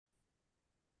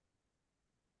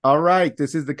All right,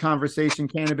 this is the Conversation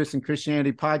Cannabis and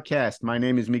Christianity podcast. My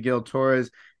name is Miguel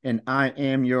Torres, and I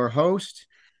am your host.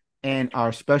 And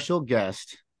our special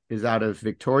guest is out of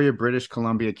Victoria, British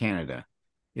Columbia, Canada.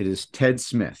 It is Ted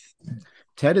Smith.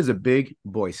 Ted is a big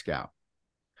Boy Scout,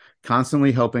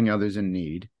 constantly helping others in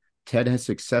need. Ted has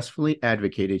successfully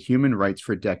advocated human rights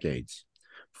for decades,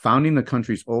 founding the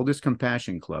country's oldest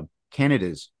compassion club,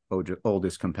 Canada's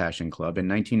oldest compassion club in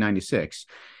 1996.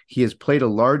 He has played a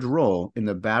large role in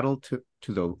the battle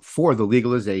for the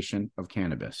legalization of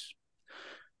cannabis.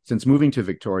 Since moving to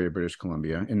Victoria, British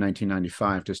Columbia in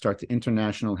 1995 to start the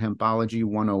International Hempology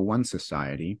 101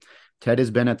 Society, Ted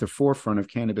has been at the forefront of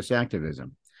cannabis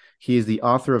activism. He is the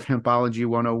author of Hempology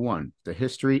 101, The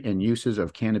History and Uses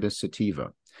of Cannabis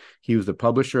Sativa. He was the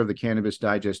publisher of the Cannabis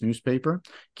Digest newspaper,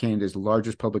 Canada's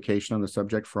largest publication on the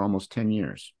subject for almost 10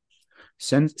 years.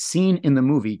 Seen in the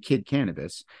movie Kid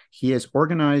Cannabis, he has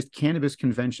organized cannabis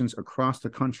conventions across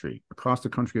the country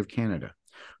of Canada,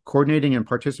 coordinating and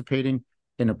participating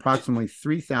in approximately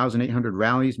 3,800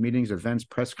 rallies, meetings, events,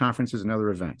 press conferences, and other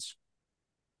events.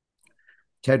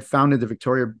 Ted founded the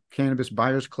Victoria Cannabis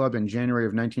Buyers Club in January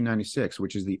of 1996,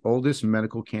 which is the oldest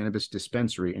medical cannabis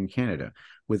dispensary in Canada,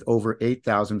 with over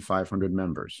 8,500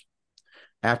 members.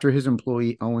 After his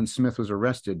employee Owen Smith was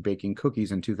arrested baking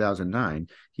cookies in 2009,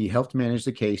 he helped manage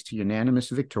the case to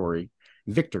unanimous victory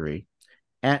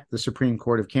at the Supreme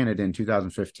Court of Canada in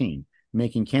 2015,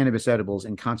 making cannabis edibles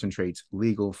and concentrates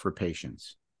legal for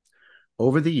patients.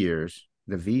 Over the years,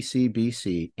 the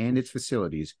VCBC and its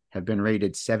facilities have been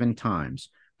raided 7 times,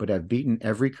 but have beaten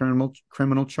every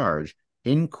criminal charge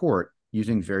in court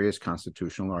using various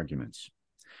constitutional arguments.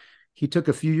 He took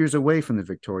a few years away from the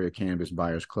Victoria Cannabis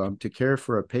Buyers Club to care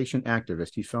for a patient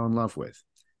activist he fell in love with,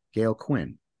 Gail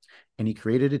Quinn, and he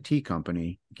created a tea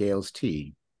company, Gail's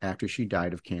Tea, after she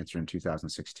died of cancer in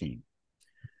 2016.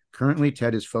 Currently,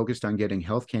 Ted is focused on getting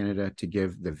Health Canada to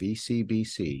give the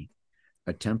VCBC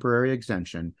a temporary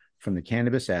exemption from the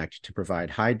Cannabis Act to provide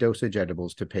high-dosage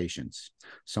edibles to patients,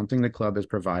 something the club has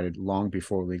provided long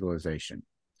before legalization.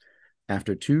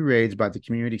 After 2 raids by the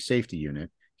Community Safety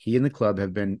Unit, he and the club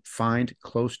have been fined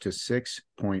close to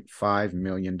 $6.5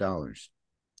 million.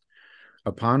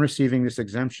 Upon receiving this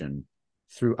exemption,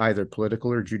 through either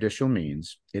political or judicial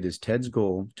means, it is Ted's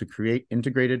goal to create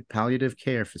integrated palliative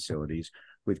care facilities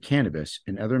with cannabis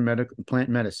and other plant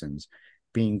medicines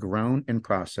being grown and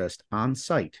processed on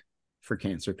site for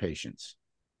cancer patients.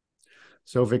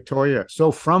 So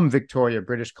from Victoria,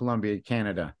 British Columbia,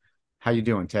 Canada, how you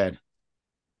doing, Ted?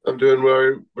 I'm doing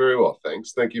very, very well,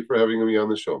 thanks. Thank you for having me on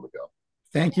the show, Miguel.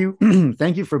 Thank you.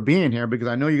 Thank you for being here because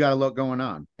I know you got a lot going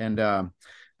on. And I'm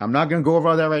not going to go over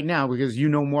all that right now because you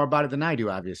know more about it than I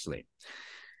do, obviously.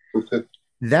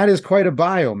 That is quite a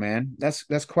bio, man.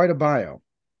 That's quite a bio.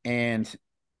 And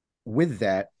with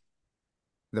that,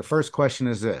 the first question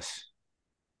is this.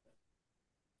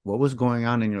 What was going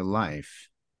on in your life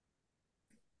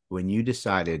when you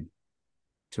decided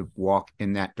to walk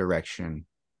in that direction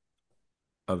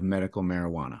of medical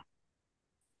marijuana?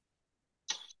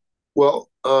 Well,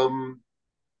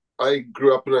 I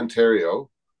grew up in Ontario,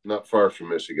 not far from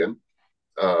Michigan,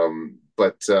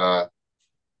 but I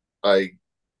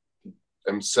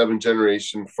am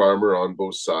 7th-generation farmer on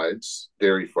both sides,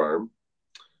 dairy farm,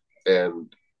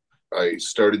 and I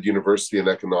started university in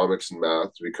economics and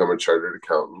math to become a chartered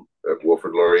accountant at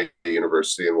Wilfrid Laurier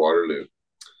University in Waterloo.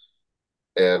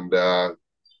 And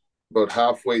about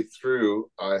halfway through,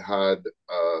 I had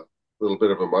a little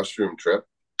bit of a mushroom trip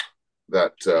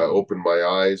that opened my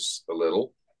eyes a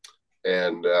little.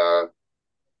 And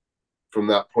from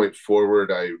that point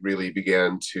forward, I really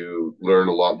began to learn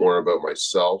a lot more about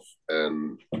myself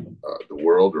and the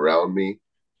world around me,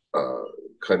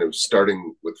 kind of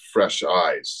starting with fresh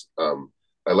eyes.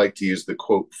 I like to use the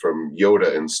quote from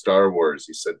Yoda in Star Wars.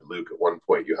 He said to Luke at one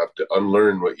point, "You have to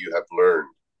unlearn what you have learned."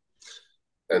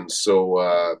 And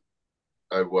so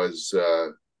I was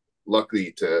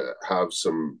lucky to have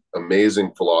some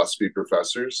amazing philosophy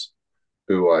professors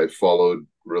who I followed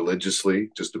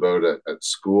religiously just about at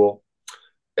school.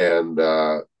 And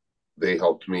they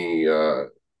helped me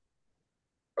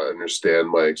understand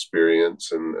my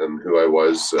experience and who I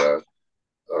was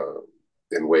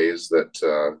in ways that,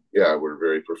 were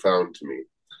very profound to me.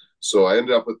 So I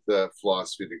ended up with the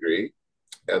philosophy degree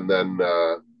and then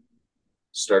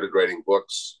started writing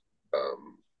books,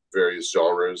 various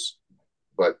genres.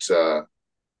 But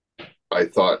I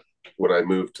thought when I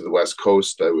moved to the West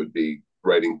Coast, I would be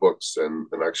writing books and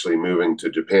actually moving to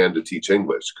Japan to teach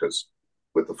English, because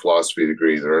with the philosophy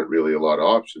degree, there aren't really a lot of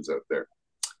options out there.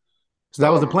 So that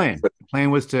was the plan. The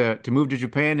plan was to move to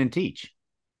Japan and teach.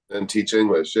 And teach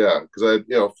English, yeah, because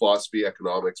I had philosophy,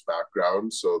 economics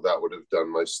background, so that would have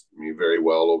done me very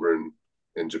well over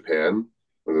in Japan,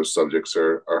 where those subjects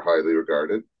are highly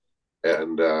regarded.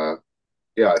 And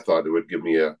yeah, I thought it would give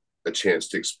me a chance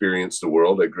to experience the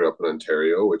world. I grew up in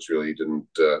Ontario, which really didn't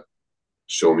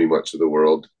show me much of the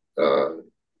world,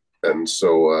 and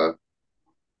so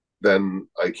then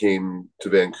I came to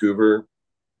Vancouver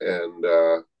and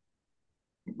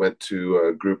went to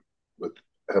a group with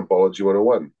Hempology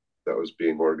 101 that was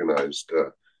being organized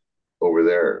over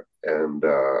there. And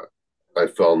I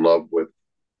fell in love with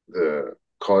the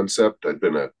concept. I'd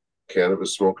been a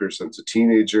cannabis smoker since a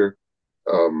teenager,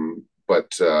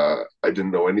 but I didn't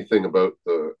know anything about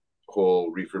the whole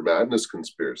reefer madness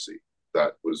conspiracy.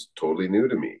 That was totally new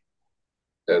to me.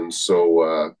 And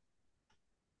so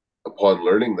upon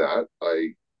learning that,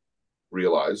 I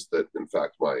realized that, in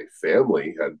fact, my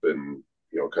family had been,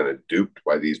 kind of duped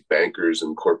by these bankers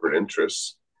and corporate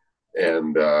interests,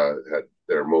 and had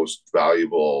their most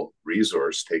valuable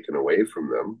resource taken away from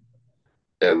them.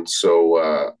 And so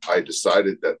I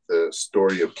decided that the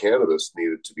story of cannabis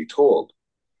needed to be told,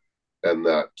 and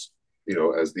that,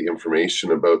 as the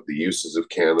information about the uses of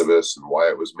cannabis and why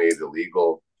it was made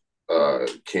illegal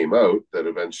came out, that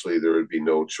eventually there would be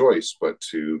no choice but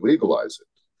to legalize it,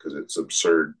 because it's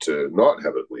absurd to not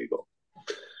have it legal.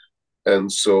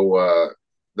 And so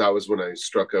that was when I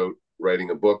struck out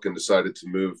writing a book and decided to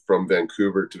move from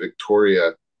Vancouver to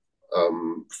Victoria,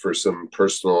 for some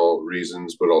personal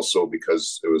reasons, but also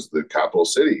because it was the capital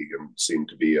city and seemed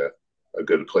to be a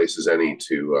good place as any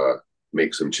to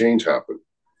make some change happen.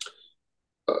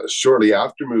 Shortly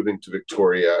after moving to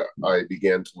Victoria, I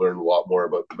began to learn a lot more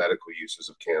about the medical uses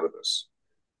of cannabis.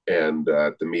 And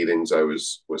at the meetings I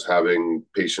was having,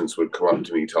 patients would come up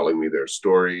to me telling me their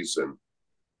stories. And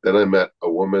then I met a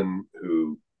woman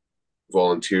who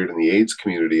volunteered in the AIDS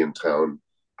community in town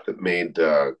that made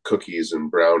cookies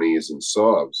and brownies and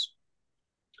sobs.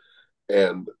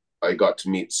 And I got to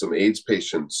meet some AIDS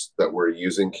patients that were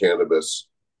using cannabis,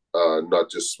 not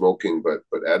just smoking, but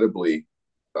edibly,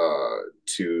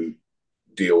 to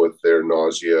deal with their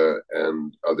nausea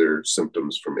and other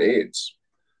symptoms from AIDS.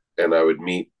 And I would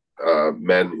meet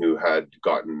men who had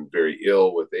gotten very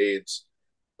ill with AIDS.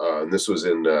 And this was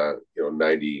in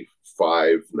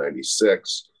 95,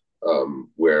 96,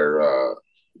 where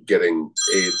getting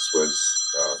AIDS was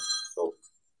oh,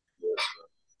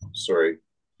 sorry.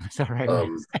 It's all right,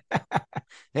 man.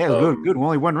 Yeah, good, good.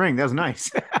 Only one ring. That was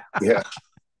nice. Yeah.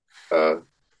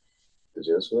 Did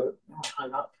you answer that? No,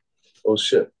 hung up. Oh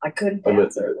shit! I couldn't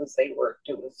answer. It was they worked.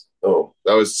 It was. Oh,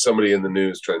 that was somebody in the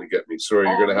news trying to get me. Sorry,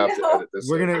 you're gonna have to edit this.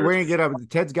 We're gonna get up.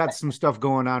 Ted's got some stuff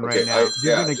going on right now.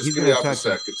 He's gonna touch a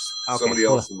sec. It's somebody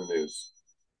else in the news.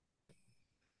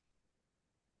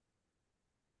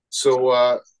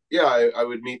 So yeah, I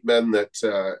would meet men that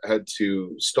had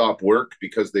to stop work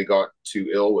because they got too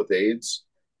ill with AIDS,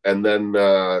 and then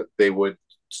they would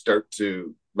start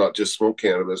to not just smoke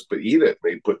cannabis but eat it.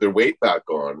 They put their weight back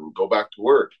on and go back to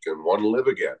work and want to live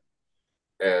again,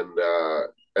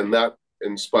 and that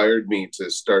inspired me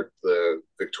to start the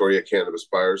Victoria Cannabis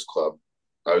Buyers Club.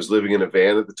 I was living in a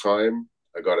van at the time.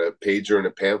 I got a pager and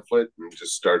a pamphlet and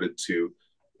just started to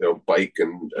bike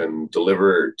and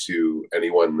deliver to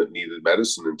anyone that needed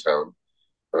medicine in town.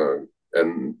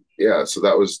 And yeah, so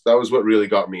that was what really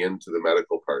got me into the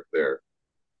medical part there.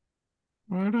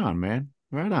 Right on, man.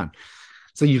 Right on.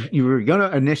 So you were gonna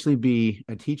initially be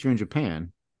a teacher in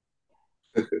Japan,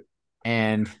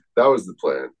 and that was the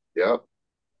plan. Yeah.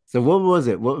 So what was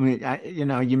it? What I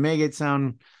mean, you make it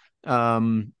sound,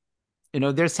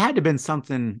 there's had to have been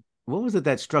something. What was it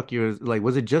that struck you? Like,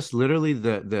 was it just literally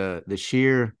the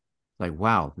sheer, like,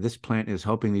 wow, this plant is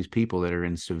helping these people that are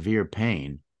in severe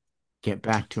pain get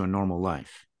back to a normal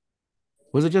life?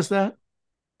 Was it just that?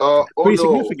 Pretty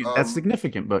significant. That's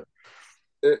significant, but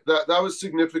that was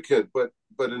significant.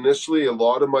 But initially, a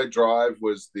lot of my drive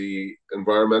was the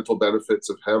environmental benefits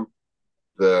of hemp,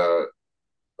 the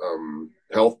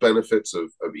health benefits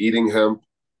of eating hemp,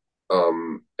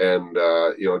 and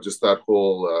just that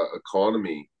whole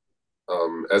economy.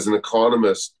 As an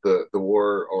economist, the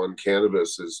war on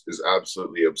cannabis is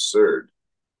absolutely absurd.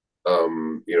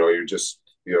 You're just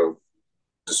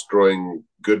destroying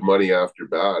good money after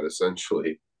bad,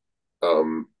 essentially.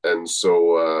 And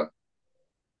so,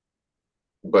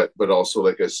 but also,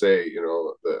 like I say,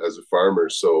 as a farmer,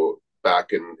 so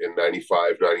back in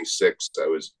 95, 96, I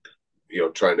was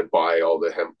trying to buy all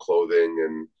the hemp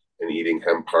clothing and eating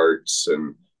hemp hearts,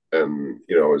 and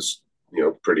was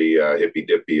pretty hippy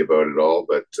dippy about it all.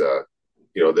 But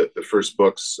the first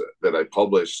books that I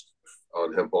published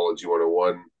on Hempology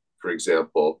 101, for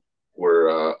example,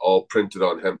 were all printed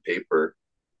on hemp paper.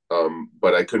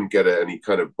 But I couldn't get any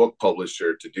kind of book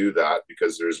publisher to do that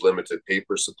because there's limited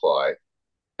paper supply.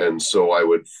 And so I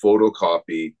would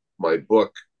photocopy my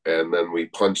book, and then we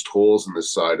punched holes in the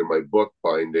side of my book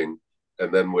binding,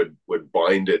 and then would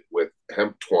bind it with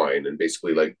hemp twine and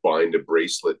basically like bind a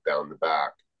bracelet down the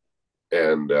back.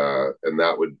 And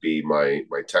that would be my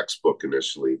textbook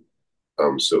initially.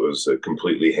 So it was a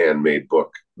completely handmade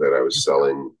book that I was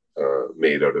selling,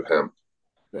 made out of hemp.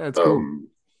 That's cool.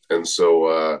 And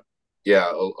so,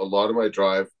 yeah, a lot of my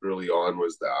drive early on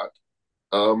was that.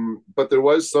 But there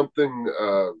was something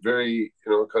very,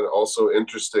 kind of also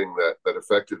interesting that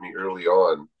affected me early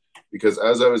on, because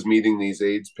as I was meeting these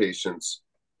AIDS patients,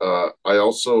 I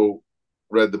also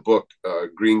read the book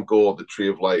Green Gold, The Tree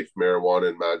of Life, Marijuana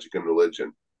and Magic and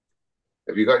Religion.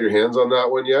 Have you got your hands on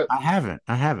that one yet? I haven't.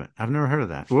 I've never heard of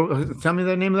that. Well, tell me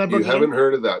the name of that book You again. haven't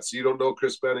heard of that, so you don't know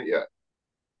Chris Bennett yet.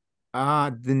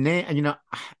 The name,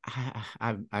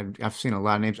 I've seen a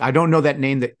lot of names. I don't know that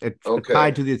name that Okay.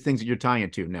 tied to the things that you're tying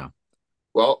it to. No.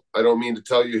 Well, I don't mean to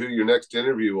tell you who your next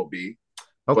interview will be,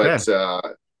 Okay.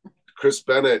 but Chris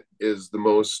Bennett is the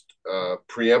most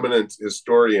preeminent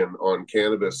historian on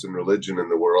cannabis and religion in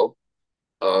the world.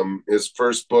 His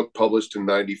first book, published in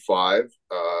 '95,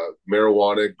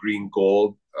 Marijuana, Green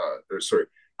Gold,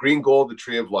 Green Gold, The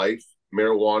Tree of Life,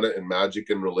 Marijuana and Magic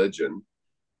and Religion.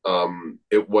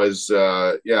 It was,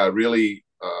 really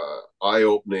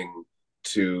eye-opening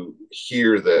to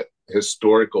hear the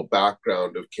historical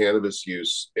background of cannabis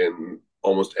use in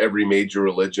almost every major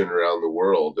religion around the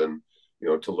world, and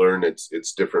to learn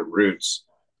its different roots.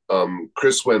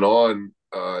 Chris went on.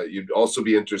 You'd also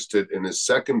be interested in his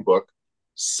second book,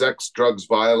 Sex, Drugs,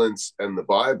 Violence, and the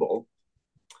Bible,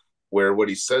 where what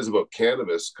he says about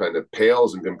cannabis kind of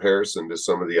pales in comparison to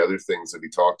some of the other things that he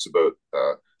talks about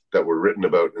that were written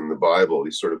about in the Bible.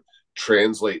 He sort of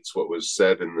translates what was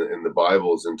said in the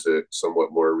Bibles into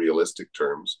somewhat more realistic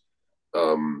terms.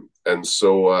 And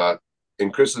so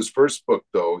in Chris's first book,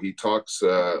 though, he talks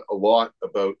a lot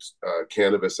about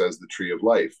cannabis as the tree of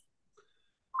life.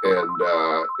 And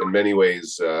in many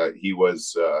ways, he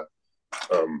was,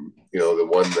 the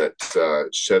one that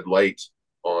shed light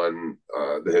on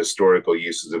the historical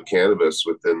uses of cannabis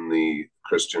within the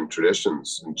Christian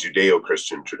traditions and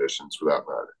Judeo-Christian traditions, for that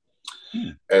matter.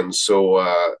 And so,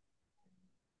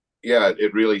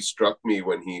 it really struck me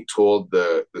when he told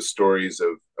the stories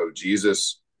of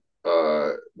Jesus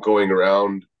going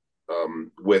around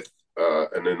with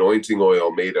an anointing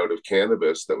oil made out of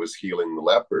cannabis that was healing the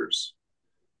lepers,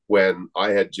 when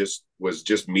I was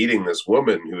just meeting this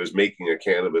woman who was making a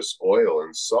cannabis oil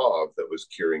and salve that was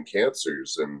curing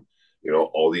cancers and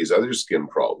all these other skin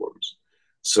problems.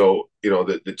 So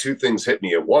the two things hit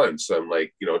me at once. I'm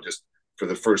like, just for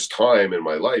the first time in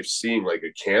my life, seeing like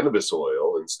a cannabis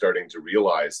oil and starting to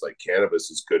realize like cannabis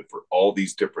is good for all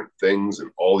these different things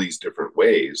in all these different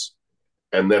ways.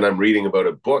 And then I'm reading about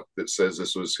a book that says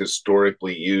this was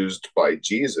historically used by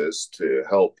Jesus to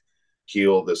help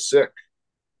heal the sick,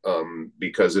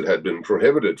 because it had been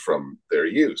prohibited from their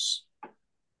use.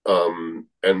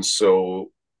 And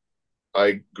so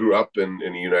I grew up in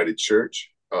a United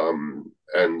Church.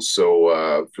 And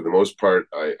so for the most part,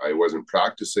 I wasn't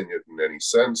practicing it in any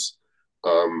sense.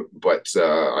 But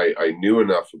I knew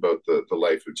enough about the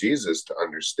life of Jesus to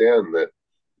understand that,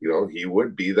 he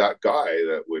would be that guy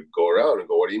that would go around and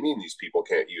go, what do you mean these people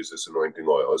can't use this anointing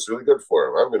oil? It's really good for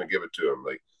them. I'm going to give it to them.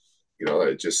 Like,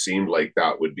 it just seemed like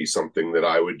that would be something that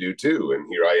I would do too. And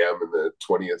here I am in the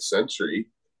 20th century.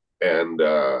 And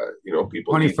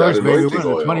people need that anointing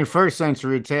oil. 21st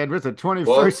century, Ted. With the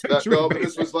 21st century. No, but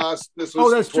this was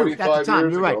that's 25 true. At the time,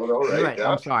 years you're right. ago. No, right? You're right.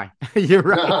 Yeah. I'm sorry. You're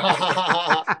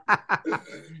right.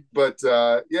 But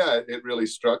it really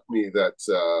struck me that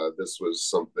this was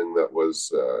something that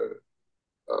was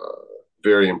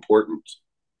very important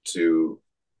to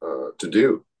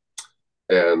do,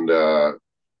 and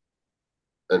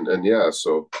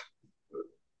so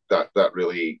that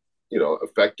really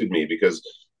affected me, because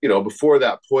before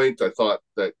that point I thought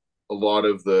that a lot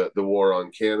of the war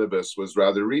on cannabis was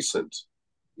rather recent,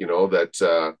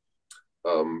 that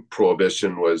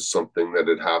prohibition was something that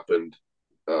had happened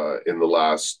in the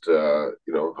last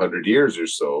 100 years or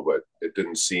so, but it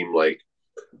didn't seem like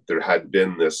there had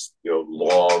been this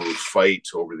long fight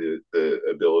over the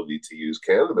ability to use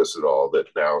cannabis at all, that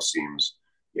now seems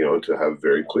to have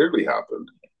very clearly happened.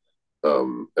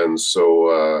 And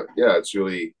so it's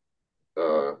really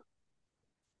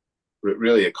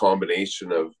really a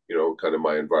combination of kind of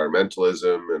my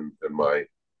environmentalism and my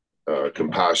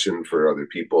compassion for other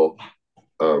people,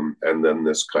 and then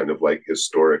this kind of like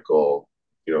historical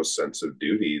sense of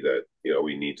duty that,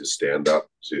 we need to stand up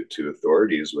to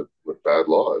authorities with bad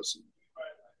laws.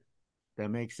 That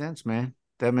makes sense, man.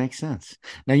 That makes sense.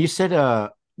 Now you said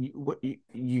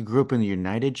you grew up in the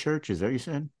United Church, is that what you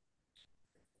said?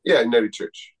 Yeah, United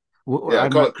Church. Yeah, I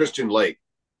call it Christian Light.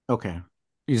 Okay.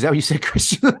 Is that what you said,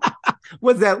 Christian?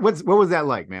 What was that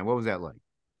like, man? What was that like?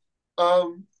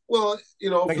 Well, Like,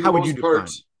 for the how would you most part,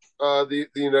 define the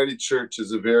United Church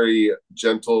is a very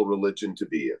gentle religion to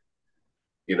be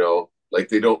in. Like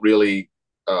they don't really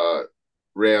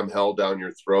ram hell down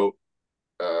your throat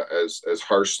as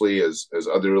harshly as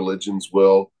other religions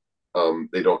will.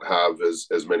 They don't have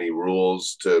as many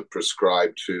rules to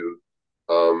prescribe to.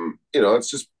 It's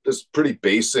just this pretty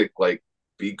basic, like,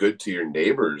 be good to your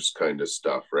neighbors kind of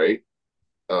stuff, right?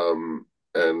 And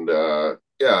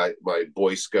yeah, my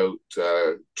Boy Scout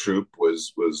troop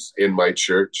was in my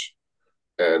church,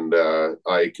 and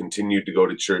I continued to go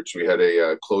to church. We had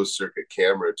a closed circuit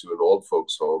camera to an old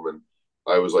folks home, and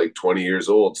I was like 20 years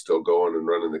old, still going and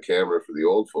running the camera for the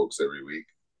old folks every week.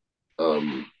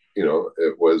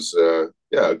 It was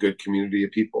yeah, a good community of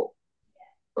people.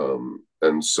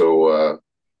 And so,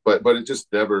 but it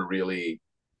just never really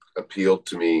appealed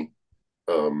to me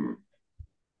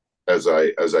as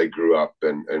I grew up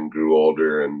and grew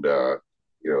older, and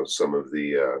some of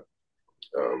the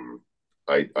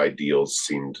ideals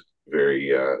seemed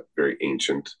very very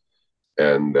ancient,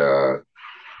 and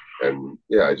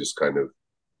yeah, I just kind of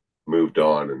moved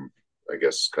on, and I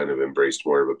guess kind of embraced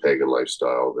more of a pagan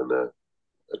lifestyle than a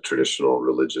traditional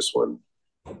religious one.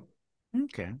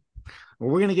 Okay. Well,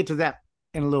 we're gonna get to that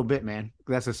in a little bit, man.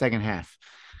 That's the second half.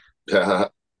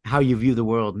 How you view the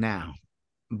world now.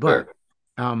 But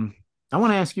I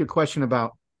want to ask you a question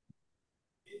about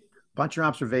a bunch of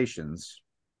observations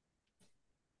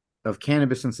of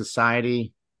cannabis in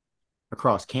society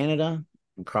across Canada,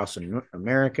 across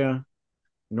America,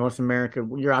 North America.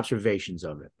 Your observations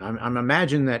of it. I'm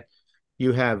imagine that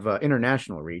you have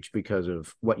international reach because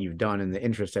of what you've done and the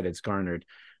interest that it's garnered.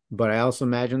 But I also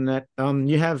imagine that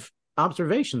you have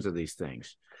observations of these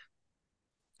things.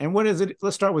 And what is it?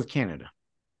 Let's start with Canada.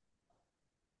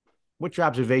 What's your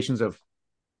observations of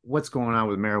what's going on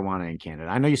with marijuana in Canada?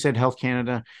 I know you said Health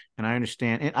Canada, and I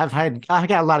understand. And I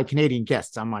got a lot of Canadian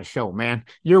guests on my show, man.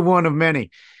 You're one of many.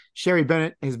 Sherry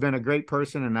Bennett has been a great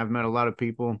person, and I've met a lot of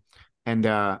people. And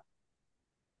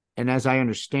as I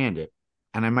understand it,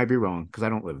 and I might be wrong because I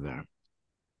don't live there,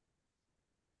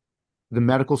 the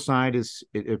medical side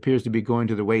it appears to be going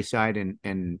to the wayside,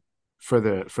 and for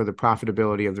the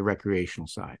profitability of the recreational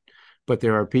side. But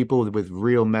there are people with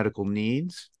real medical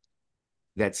needs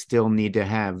that still need to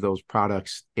have those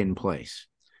products in place.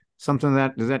 Something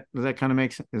that does that kind of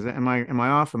make sense? Is that am I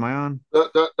off? Am I on?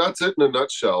 That's it in a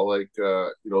nutshell. Like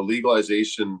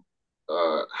legalization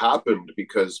happened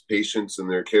because patients and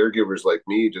their caregivers like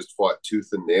me just fought tooth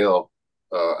and nail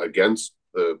against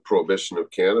the prohibition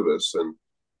of cannabis. And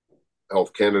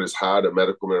Health Canada's had a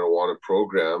medical marijuana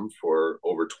program for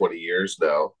over 20 years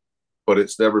now, but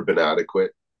it's never been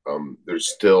adequate. There's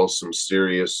still some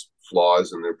serious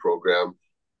flaws in their program.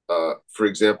 For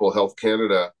example, Health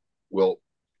Canada will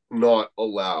not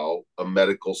allow a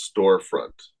medical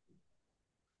storefront.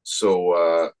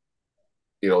 So,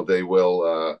 they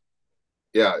will,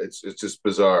 yeah, it's just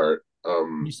bizarre.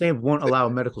 You say won't allow a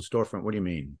medical storefront. What do you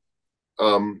mean?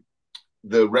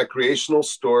 The recreational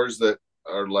stores that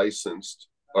are licensed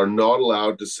are not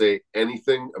allowed to say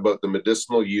anything about the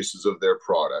medicinal uses of their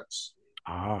products.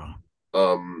 And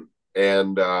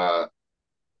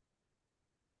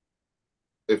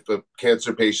if a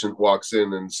cancer patient walks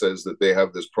in and says that they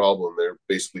have this problem, they're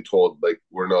basically told, like,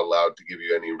 we're not allowed to give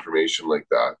you any information like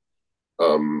that.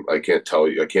 I can't tell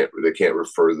you, they can't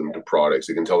refer them to products.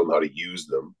 They can tell them how to use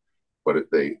them, but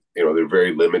they're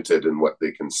very limited in what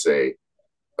they can say.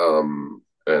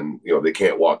 And they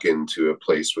can't walk into a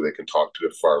place where they can talk to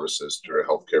a pharmacist or a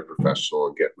healthcare professional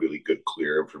and get really good,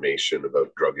 clear information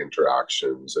about drug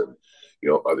interactions and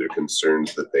other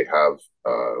concerns that they have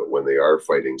when they are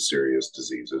fighting serious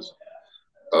diseases.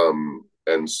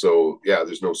 And so, yeah,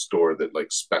 there's no store that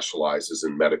like specializes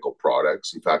in medical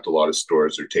products. In fact, a lot of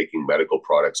stores are taking medical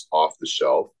products off the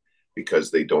shelf because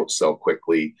they don't sell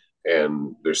quickly,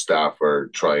 and their staff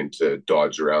are trying to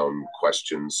dodge around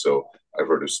questions. So I've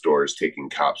heard of stores taking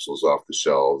capsules off the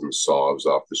shelves and salves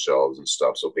off the shelves and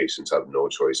stuff, so patients have no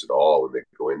choice at all when they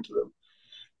go into them.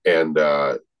 And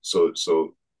so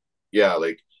yeah,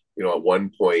 like at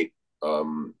one point,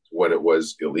 when it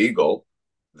was illegal,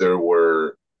 there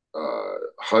were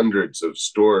hundreds of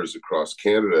stores across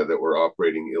Canada that were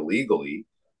operating illegally,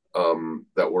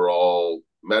 that were all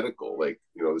medical. Like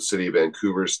the city of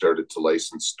Vancouver started to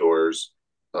license stores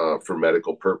for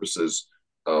medical purposes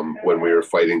when we were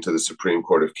fighting to the Supreme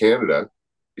Court of Canada,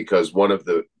 because one of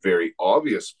the very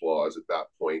obvious flaws at that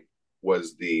point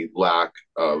was the lack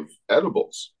of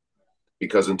edibles.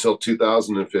 Because until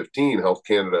 2015, Health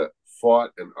Canada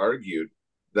fought and argued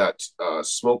that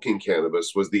smoking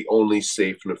cannabis was the only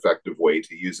safe and effective way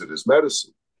to use it as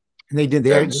medicine. And they did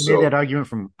that argument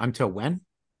from until when?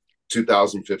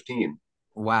 2015.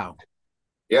 Wow.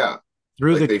 Yeah.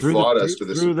 They fought us to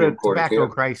the Supreme Court of Canada. Through the tobacco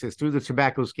crisis, through the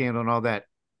tobacco scandal and all that.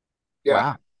 Yeah.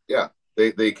 Wow. Yeah.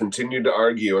 They continued to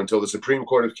argue until the Supreme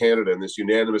Court of Canada, and this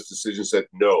unanimous decision said,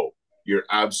 no, you're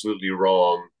absolutely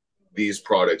wrong. These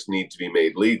products need to be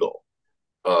made legal.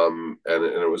 And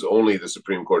it was only the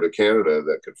Supreme Court of Canada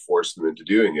that could force them into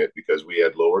doing it, because we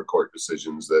had lower court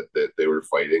decisions that they were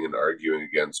fighting and arguing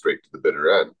against straight to the bitter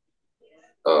end.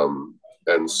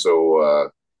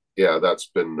 Yeah, that's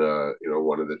been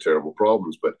one of the terrible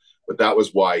problems. But that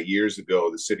was why years ago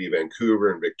the city of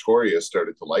Vancouver and Victoria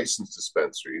started to license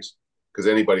dispensaries, because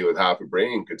anybody with half a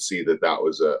brain could see that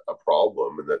was a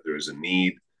problem and that there's a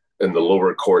need. And the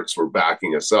lower courts were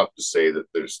backing us up to say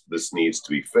that this needs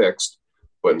to be fixed.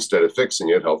 But instead of fixing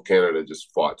it, Health Canada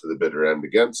just fought to the bitter end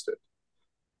against it.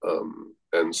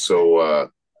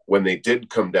 When they did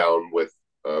come down with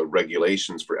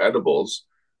regulations for edibles,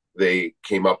 they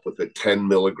came up with a 10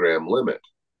 milligram limit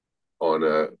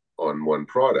on one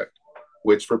product,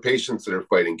 which for patients that are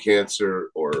fighting cancer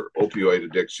or opioid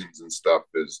addictions and stuff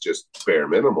is just bare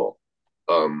minimal.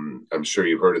 I'm sure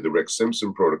you've heard of the Rick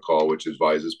Simpson protocol, which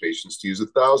advises patients to use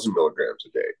 1,000 milligrams a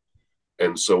day.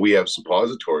 And so we have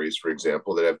suppositories, for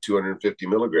example, that have 250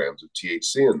 milligrams of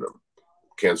THC in them.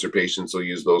 Cancer patients will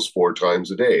use those 4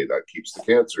 times a day. That keeps the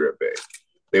cancer at bay.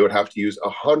 They would have to use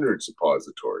 100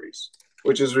 suppositories,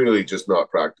 which is really just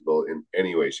not practical in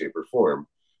any way, shape, or form.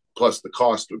 Plus, the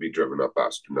cost would be driven up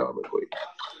astronomically.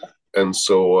 And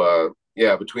so,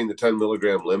 between the 10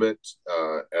 milligram limit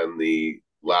and the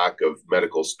lack of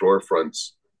medical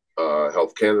storefronts,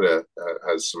 Health Canada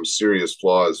has some serious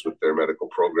flaws with their medical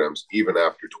programs, even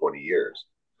after 20 years.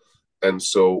 And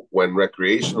so when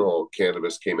recreational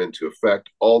cannabis came into effect,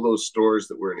 all those stores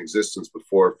that were in existence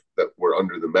before that were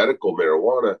under the medical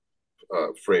marijuana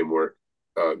framework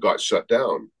got shut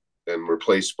down and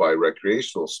replaced by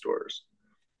recreational stores.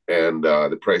 And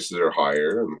the prices are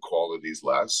higher and the quality is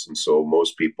less. And so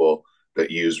most people that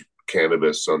use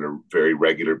cannabis on a very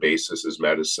regular basis as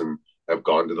medicine have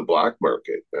gone to the black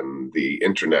market, and the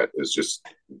internet has just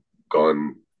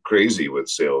gone crazy with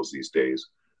sales these days.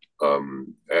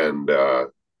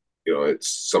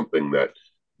 It's something that,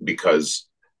 because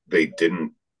they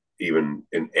didn't even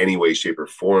in any way, shape, or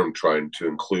form trying to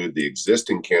include the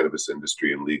existing cannabis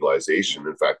industry in legalization,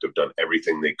 in fact, have done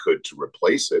everything they could to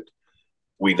replace it,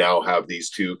 we now have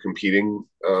these two competing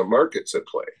markets at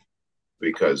play.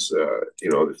 Because,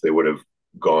 if they would have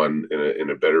gone in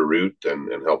a better route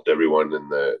and helped everyone in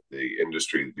the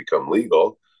industry become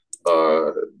legal,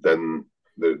 then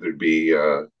there'd be,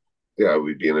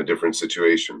 we'd be in a different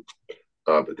situation.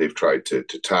 But they've tried to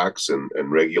tax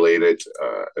and regulate it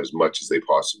as much as they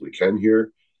possibly can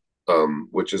here,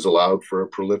 which has allowed for a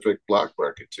prolific black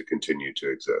market to continue to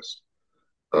exist.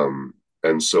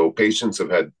 And so patients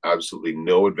have had absolutely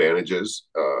no advantages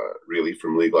really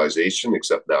from legalization,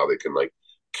 except now they can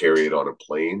carry it on a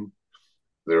plane.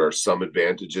 There are some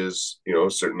advantages,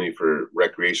 certainly for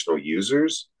recreational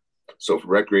users. So for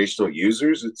recreational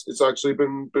users, it's actually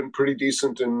been pretty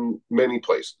decent in many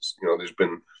places. There's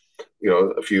been,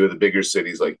 a few of the bigger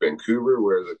cities like Vancouver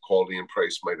where the quality and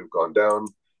price might have gone down.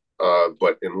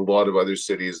 But in a lot of other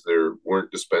cities, there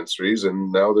weren't dispensaries,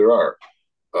 and now there are.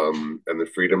 And the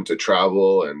freedom to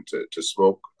travel and to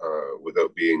smoke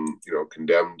without being,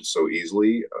 condemned so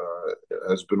easily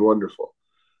has been wonderful.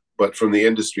 But from the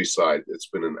industry side, it's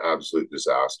been an absolute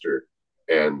disaster.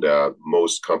 And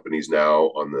most companies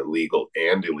now on the legal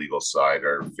and illegal side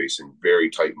are facing very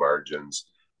tight margins.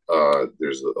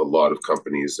 There's a lot of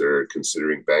companies that are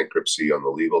considering bankruptcy on the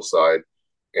legal side.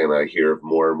 And I hear of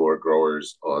more and more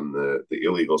growers on the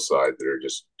illegal side that are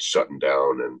just shutting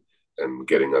down and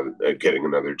getting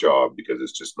another job, because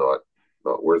it's just not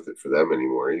worth it for them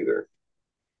anymore either.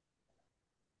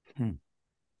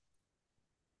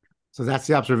 So that's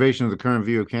the observation of the current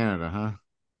view of Canada, huh?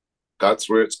 That's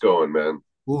where it's going, man.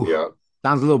 Ooh, yeah.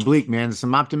 Sounds a little bleak, man. There's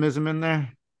some optimism in there.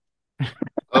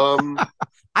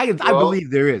 I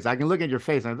believe there is. I can look at your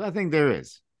face. I think there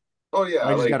is. Oh yeah.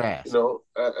 I just gotta ask.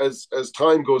 As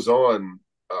time goes on,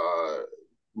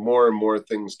 more and more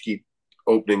things keep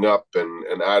opening up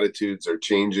and attitudes are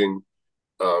changing.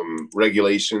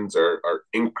 Regulations are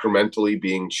incrementally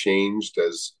being changed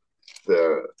as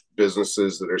the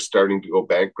businesses that are starting to go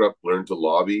bankrupt learn to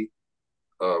lobby,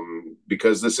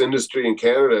 because this industry in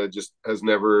Canada just has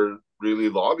never really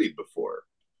lobbied before.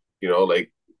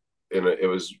 Like it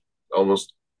was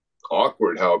almost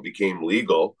awkward how it became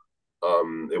legal.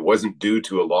 It wasn't due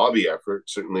to a lobby effort,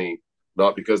 certainly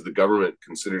not because the government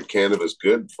considered cannabis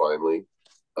good finally.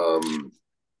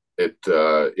 It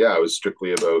was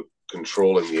strictly about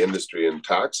controlling the industry and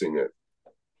taxing it.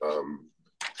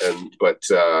 But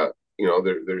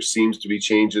there seems to be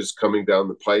changes coming down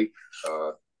the pike.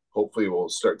 Hopefully we'll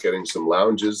start getting some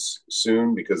lounges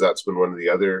soon, because that's been one of the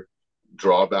other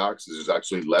drawbacks, is there's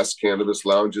actually less cannabis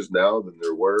lounges now than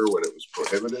there were when it was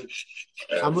prohibited.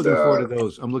 And, I'm looking forward to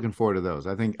those. I'm looking forward to those.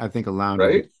 I think a lounge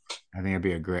right? I think it'd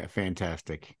be a great,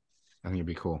 fantastic. I think it'd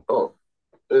be cool. Oh,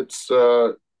 it's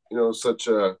such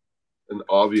an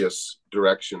obvious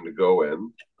direction to go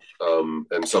in,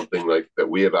 and something like that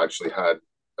we have actually had,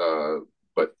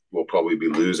 but we'll probably be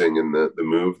losing in the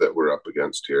move that we're up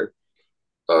against here.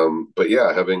 But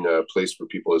yeah, having a place for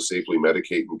people to safely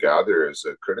medicate and gather is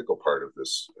a critical part of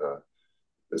this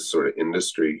sort of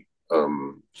industry.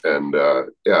 So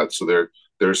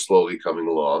they're slowly coming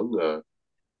along,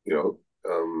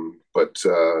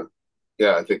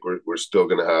 I think we're still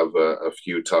going to have a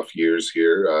few tough years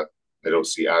here. I don't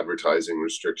see advertising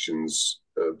restrictions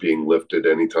being lifted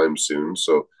anytime soon.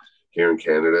 So here in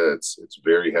Canada, it's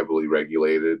very heavily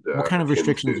regulated. What kind of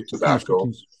restrictions?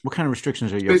 Tobacco. What kind of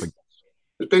restrictions are you up against?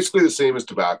 It's basically the same as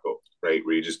tobacco, right?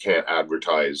 Where you just can't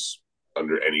advertise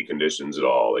under any conditions at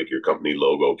all. Like your company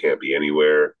logo can't be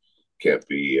anywhere, can't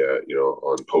be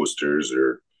on posters,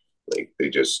 or like they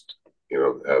just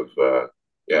have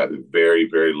very,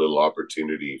 very little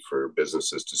opportunity for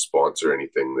businesses to sponsor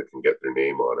anything that can get their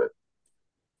name on it.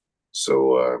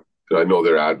 So I know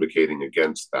they're advocating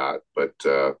against that, but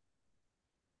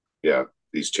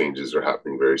these changes are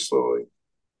happening very slowly.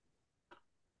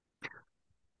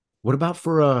 What about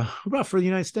for the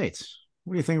United States?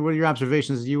 What do you think? What are your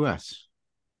observations of the U.S.?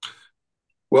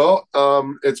 Well,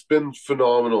 it's been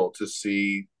phenomenal to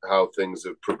see how things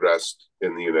have progressed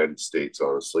in the United States,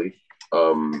 honestly.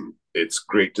 It's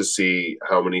great to see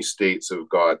how many states have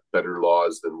got better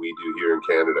laws than we do here in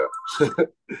Canada.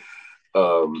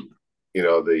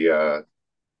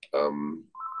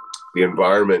 The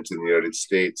environment in the United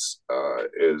States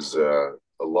is a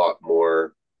lot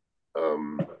more,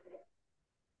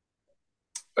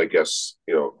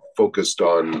 focused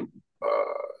on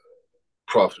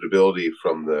profitability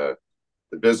from the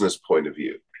business point of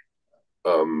view.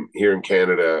 Here in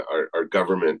Canada, our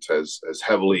government has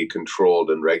heavily controlled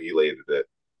and regulated it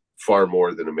far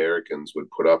more than Americans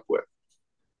would put up with.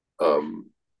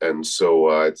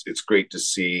 It's great to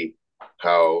see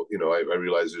how, I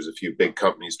realize there's a few big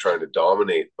companies trying to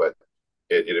dominate, but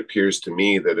it appears to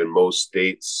me that in most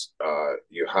states,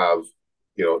 you have,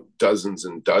 dozens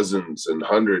and dozens and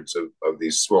hundreds of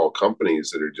these small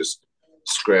companies that are just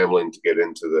scrambling to get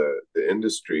into the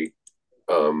industry.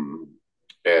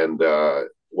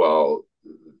 While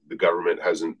the government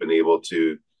hasn't been able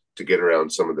to get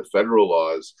around some of the federal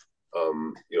laws,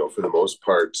 for the most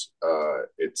part,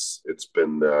 it's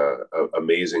been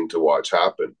amazing to watch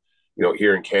happen.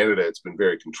 Here in Canada, it's been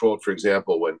very controlled. For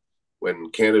example, when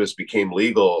cannabis became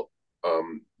legal,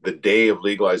 the day of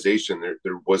legalization,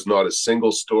 there was not a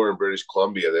single store in British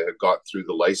Columbia that had got through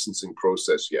the licensing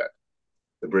process yet.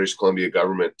 The British Columbia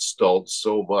government stalled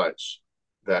so much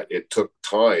that it took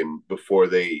time before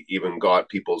they even got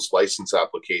people's license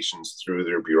applications through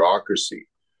their bureaucracy.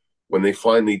 When they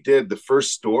finally did, the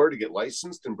first store to get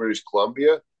licensed in British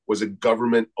Columbia was a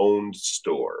government-owned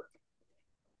store.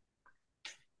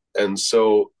 And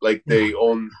so they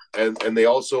own, and they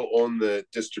also own the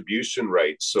distribution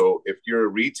rights. So if you're a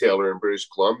retailer in British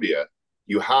Columbia,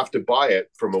 you have to buy it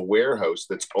from a warehouse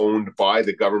that's owned by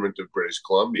the government of British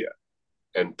Columbia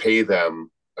and pay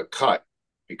them a cut,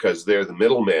 because they're the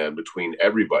middleman between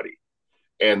everybody.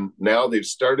 And now they've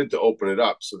started to open it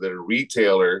up so that a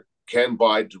retailer can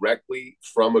buy directly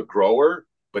from a grower,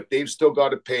 but they've still got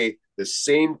to pay the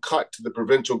same cut to the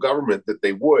provincial government that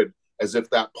they would as if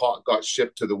that pot got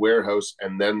shipped to the warehouse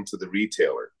and then to the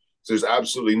retailer. So there's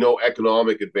absolutely no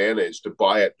economic advantage to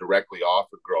buy it directly off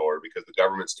a grower, because the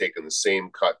government's taking the same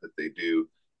cut that they do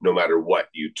no matter what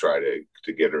you try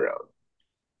to get around.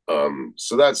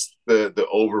 So that's the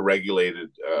over-regulated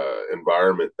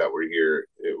environment that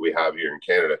we have here in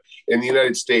Canada. In the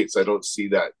United States, I don't see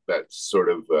that sort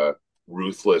of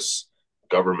ruthless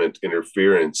government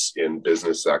interference in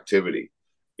business activity.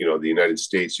 The United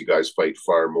States, you guys fight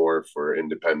far more for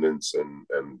independence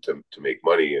and to make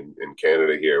money. In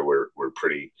Canada here, we're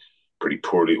pretty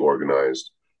poorly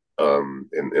organized.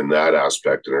 in that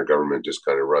aspect, and our government just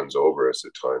kind of runs over us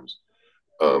at times.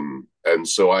 And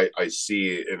so I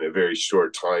see in a very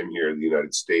short time here, the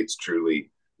United States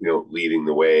truly, leading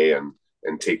the way and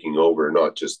taking over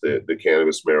not just the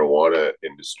cannabis marijuana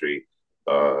industry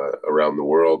around the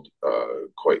world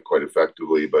quite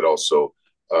effectively, but also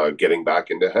getting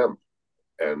back into hemp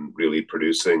and really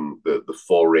producing the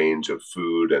full range of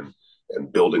food and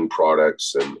building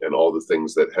products and all the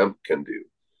things that hemp can do.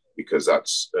 Because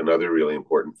that's another really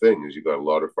important thing is you've got a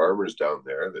lot of farmers down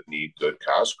there that need good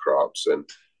cash crops. And,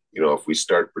 if we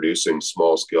start producing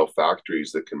small scale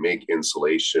factories that can make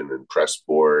insulation and press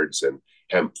boards and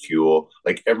hemp fuel,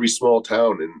 like every small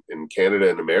town in Canada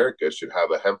and America should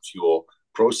have a hemp fuel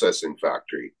processing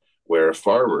factory where a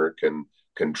farmer can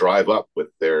drive up with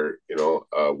their,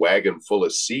 wagon full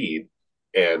of seed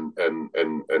and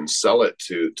sell it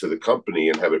to the company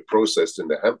and have it processed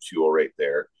into hemp fuel right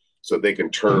there. So they can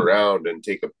turn around and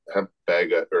take a hemp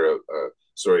bag or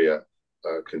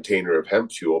a container of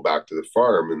hemp fuel back to the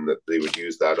farm, and that they would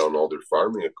use that on all their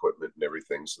farming equipment and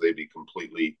everything. So they'd be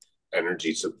completely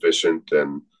energy sufficient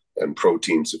and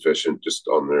protein sufficient just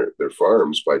on their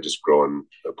farms by just growing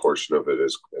a portion of it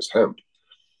as hemp.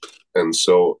 And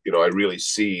so, I really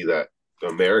see that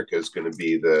America is going to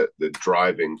be the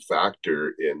driving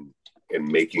factor in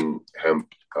making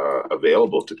hemp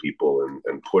available to people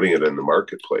and putting it in the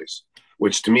marketplace,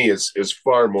 which to me is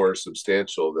far more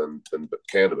substantial than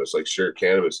cannabis. Like, sure,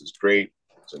 cannabis is great.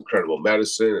 It's incredible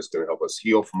medicine. It's going to help us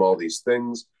heal from all these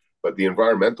things. But the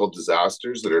environmental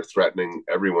disasters that are threatening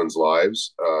everyone's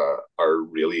lives are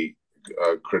really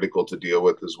critical to deal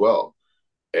with as well.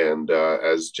 And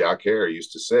as Jack Hare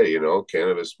used to say,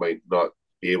 cannabis might not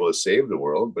be able to save the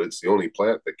world, but it's the only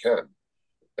plant that can.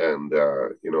 And,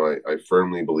 I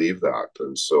firmly believe that.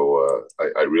 And so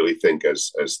I really think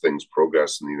as things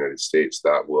progress in the United States,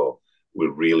 that will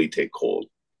really take hold.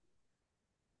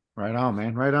 Right on,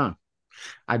 man. Right on.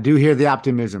 I do hear the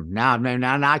optimism now, man.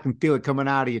 Now I can feel it coming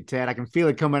out of you, Ted. I can feel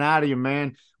it coming out of you,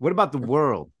 man. What about the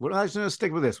world? Let's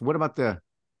stick with this. What about the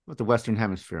Western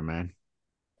Hemisphere, man?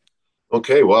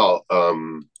 Okay, well,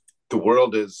 the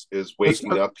world is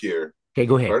waking up here. Okay,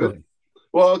 go ahead. Pardon?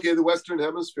 Well, okay, the Western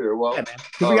Hemisphere. Well, yeah,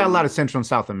 because we got a lot of Central and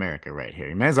South America right here,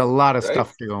 man. There's a lot of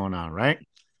stuff going on, right?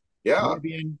 Yeah,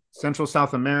 Caribbean, Central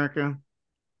South America.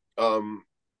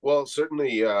 Well,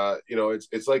 certainly,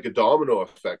 it's like a domino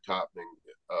effect happening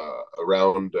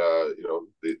around,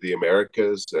 the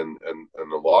Americas and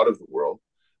a lot of the world.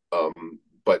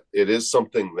 But it is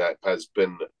something that has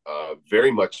been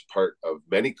very much part of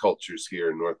many cultures here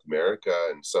in North America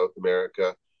and South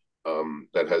America.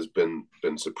 That has been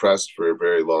suppressed for a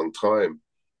very long time.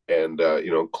 And,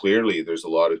 clearly there's a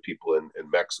lot of people in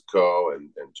Mexico and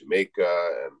Jamaica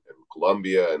and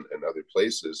Colombia and other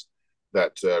places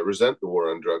that resent the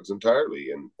war on drugs entirely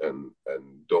and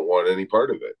don't want any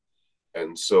part of it.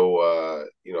 And so,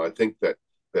 I think that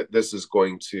this is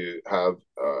going to have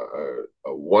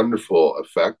a wonderful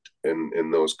effect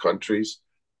in those countries.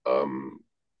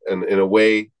 And in a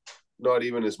way, not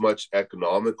even as much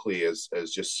economically as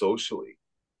just socially,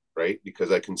 right?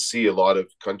 Because I can see a lot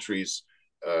of countries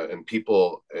and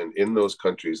people and in those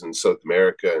countries in South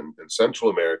America and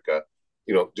Central America,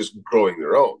 just growing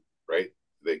their own, right?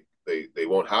 They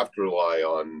won't have to rely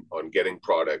on getting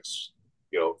products,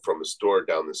 from a store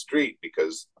down the street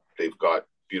because they've got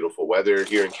beautiful weather.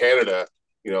 Here in Canada,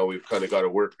 we've kind of got to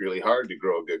work really hard to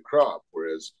grow a good crop,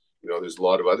 whereas there's a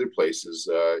lot of other places,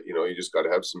 you just got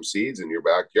to have some seeds in your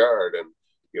backyard and,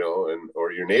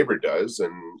 or your neighbor does,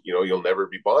 and, you'll never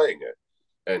be buying it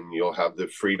and you'll have the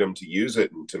freedom to use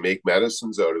it and to make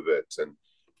medicines out of it.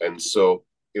 And so,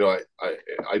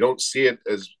 I don't see it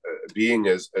as being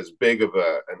as big of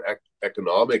an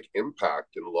economic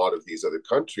impact in a lot of these other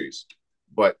countries.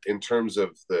 But in terms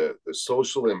of the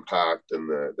social impact and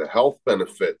the health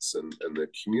benefits and the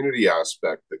community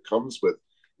aspect that comes with,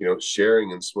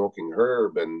 sharing and smoking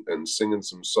herb and singing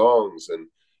some songs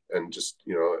and just,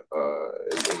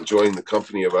 enjoying the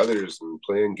company of others and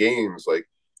playing games, like,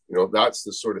 that's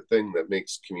the sort of thing that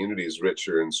makes communities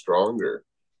richer and stronger.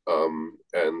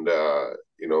 And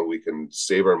we can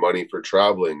save our money for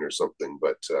traveling or something,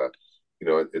 but,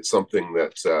 it's something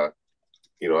that,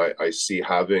 I see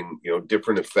having,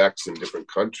 different effects in different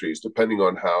countries, depending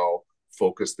on how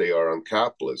focused they are on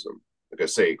capitalism. Like I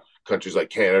say, countries like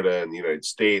Canada and the United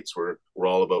States, we're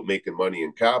all about making money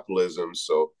in capitalism.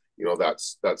 So,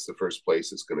 that's the first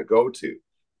place it's going to go to.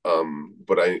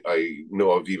 But I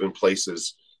know of even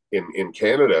places in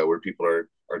Canada where people are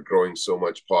growing so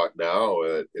much pot now,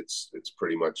 it's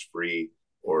pretty much free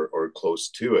or close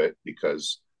to it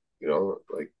because,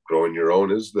 like growing your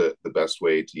own is the best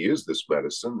way to use this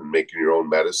medicine, and making your own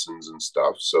medicines and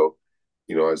stuff. So,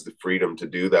 as the freedom to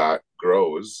do that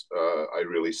grows, I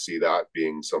really see that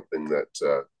being something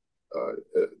that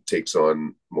takes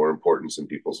on more importance in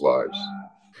people's lives.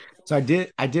 So I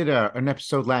did an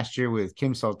episode last year with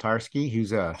Kim Saltarski,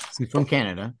 he's from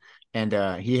Canada,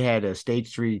 and he had a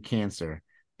stage 3 cancer,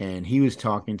 and he was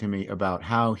talking to me about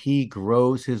how he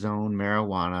grows his own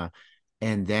marijuana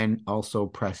and then also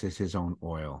presses his own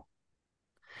oil.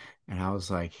 And I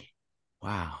was like,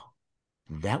 wow,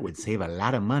 that would save a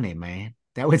lot of money, man.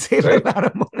 That would save a Right? lot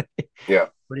of money. Yeah.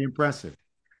 Pretty impressive.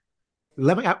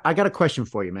 I got a question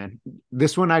for you, man.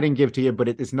 This one I didn't give to you, but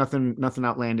it's nothing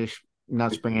outlandish,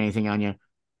 not springing anything on you.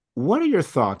 What are your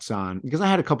thoughts on, because I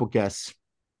had a couple guests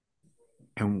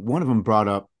and one of them brought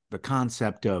up the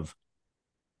concept of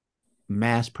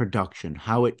mass production,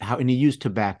 and he used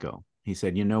tobacco. He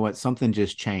said, you know what, something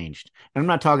just changed. And I'm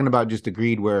not talking about just the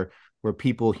greed where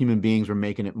people, human beings, were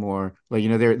making it more like,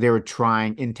 they were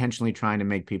intentionally trying to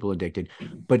make people addicted.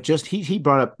 But just he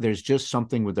brought up, there's just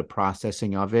something with the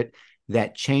processing of it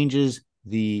that changes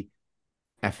the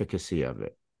efficacy of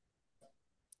it.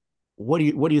 What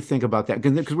do you think about that?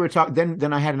 Because we were talking,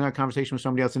 then I had another conversation with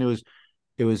somebody else, and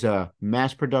it was a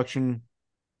mass production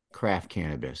craft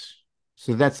cannabis.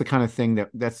 So that's the kind of thing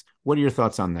what are your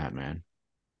thoughts on that, man?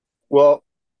 Well,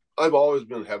 I've always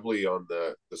been heavily on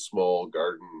the small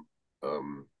garden,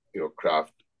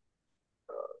 craft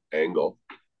angle.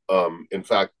 In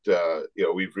fact,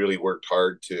 we've really worked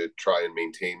hard to try and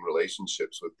maintain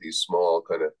relationships with these small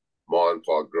kind of ma and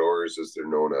pa growers, as they're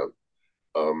known of.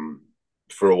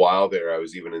 For a while there, I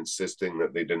was even insisting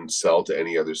that they didn't sell to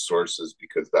any other sources,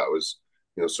 because that was,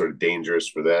 sort of dangerous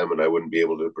for them, and I wouldn't be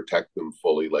able to protect them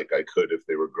fully like I could if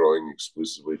they were growing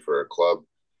exclusively for our club.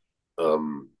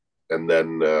 And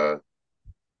then,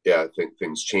 I think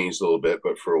things changed a little bit,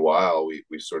 but for a while we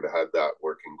sort of had that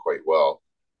working quite well.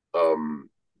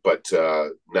 But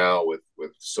now with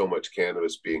so much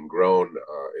cannabis being grown,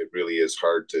 it really is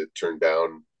hard to turn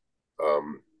down,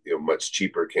 much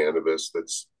cheaper cannabis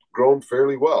that's grown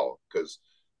fairly well, because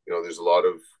there's a lot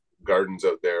of gardens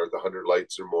out there, the 100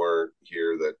 lights or more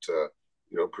here, that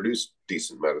produce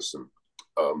decent medicine,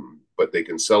 but they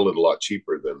can sell it a lot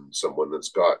cheaper than someone that's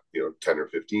got 10 or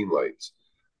 15 lights.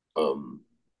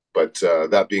 But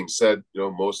that being said,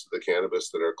 most of the cannabis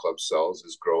that our club sells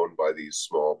is grown by these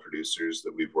small producers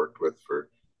that we've worked with for,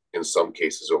 in some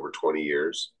cases, over 20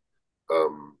 years.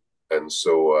 And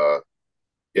so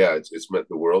it's meant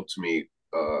the world to me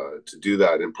to do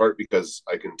that, in part because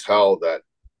I can tell that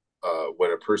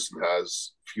when a person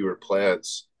has fewer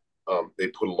plants, they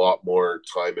put a lot more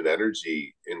time and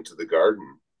energy into the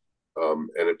garden,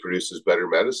 and it produces better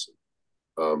medicine.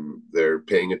 They're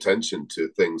paying attention to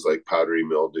things like powdery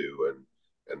mildew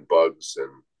and bugs, and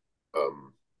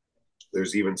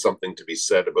there's even something to be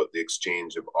said about the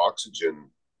exchange of oxygen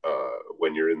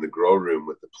when you're in the grow room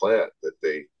with the plant, that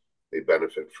they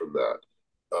benefit from that.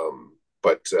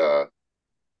 But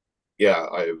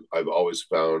I've always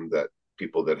found that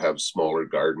people that have smaller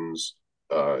gardens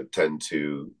tend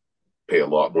to pay a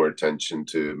lot more attention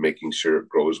to making sure it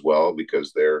grows well,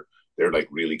 because they're like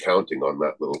really counting on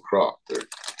that little crop.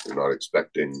 They're not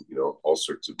expecting all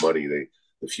sorts of money.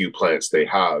 The few plants they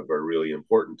have are really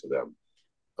important to them,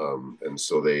 and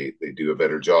so they do a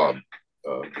better job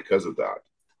because of that.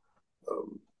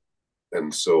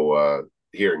 And so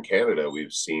here in Canada,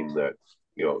 we've seen that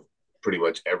pretty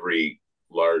much every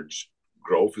large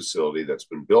grow facility that's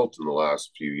been built in the last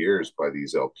few years by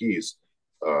these LPs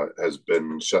has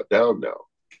been shut down now.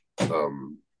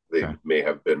 They may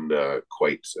have been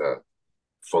quite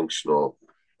functional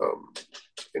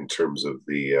in terms of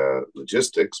the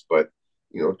logistics, but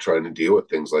trying to deal with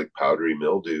things like powdery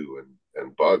mildew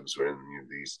and bugs in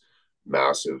these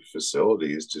massive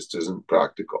facilities just isn't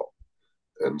practical.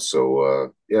 And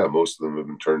so most of them have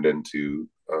been turned into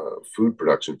food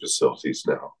production facilities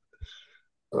now.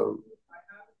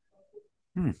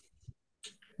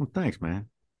 Well, thanks, man.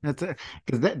 That's it.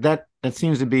 Because that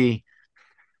seems to be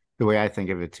the way I think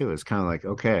of it too. It's kind of like,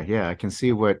 okay, yeah, I can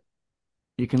see what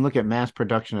you can look at mass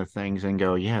production of things and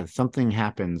go, yeah, something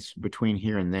happens between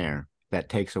here and there that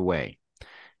takes away.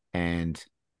 And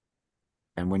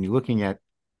when you're looking at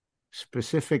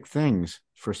specific things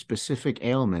for specific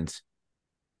ailments,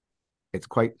 it's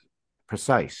quite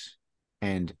precise.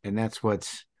 And that's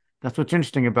what's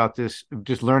interesting about this,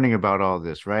 just learning about all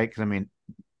this, right? Because I mean,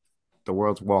 the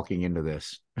world's walking into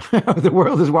this. The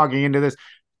world is walking into this.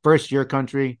 First, your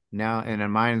country now, and then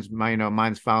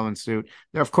mine's following suit.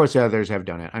 There, of course, others have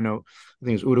done it. I know, I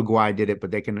think it's Uruguay did it,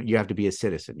 but you have to be a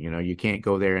citizen. You can't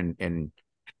go there and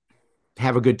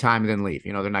have a good time and then leave.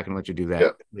 They're not going to let you do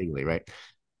that legally, right?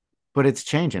 But it's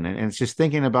changing, and it's just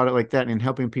thinking about it like that and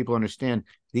helping people understand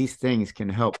these things can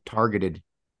help targeted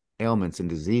ailments and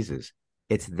diseases.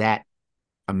 It's that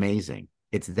amazing.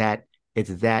 It's that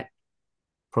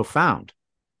profound.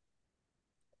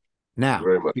 Now,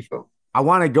 very much so. I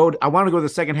want to go to the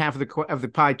second half of the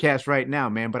podcast right now,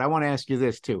 man. But I want to ask you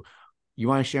this too. You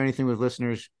want to share anything with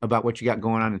listeners about what you got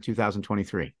going on in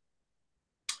 2023?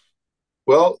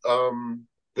 Well,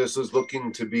 this is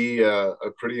looking to be a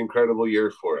pretty incredible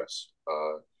year for us.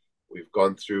 We've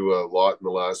gone through a lot in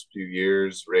the last few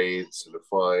years, raids and a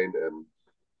fine, and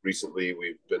recently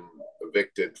we've been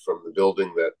evicted from the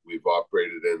building that we've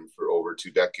operated in for over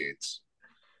 2 decades.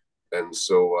 And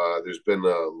so there's been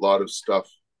a lot of stuff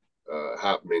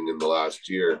happening in the last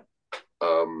year.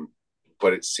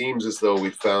 But it seems as though we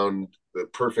found the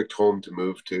perfect home to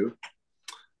move to.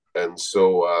 And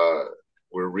so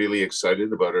we're really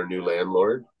excited about our new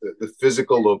landlord. The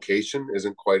physical location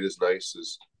isn't quite as nice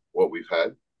as what we've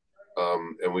had.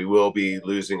 And we will be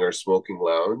losing our smoking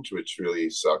lounge, which really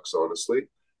sucks, honestly.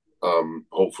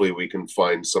 Hopefully we can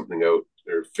find something out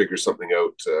or figure something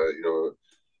out,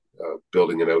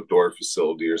 building an outdoor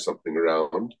facility or something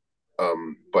around.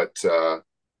 But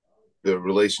the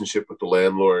relationship with the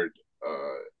landlord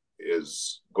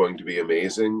is going to be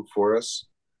amazing for us.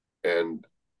 And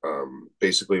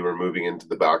basically we're moving into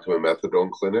the back of a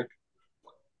methadone clinic.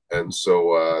 And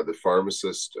so the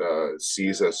pharmacist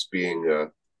sees us being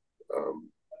a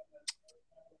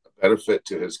benefit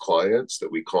to his clients,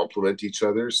 that we complement each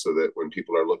other, so that when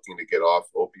people are looking to get off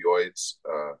opioids,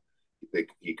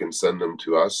 he can send them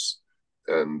to us,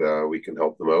 and we can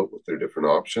help them out with their different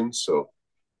options. So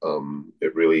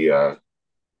it really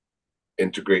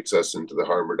integrates us into the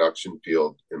harm reduction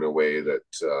field in a way that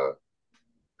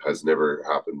has never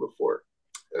happened before.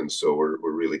 And so we're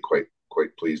really quite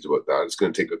pleased about that. It's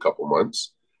going to take a couple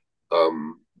months,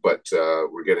 but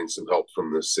we're getting some help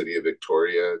from the city of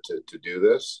Victoria to do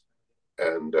this.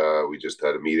 And we just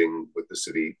had a meeting with the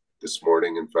city this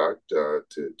morning, in fact,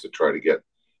 to try to get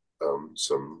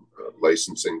some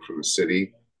licensing from the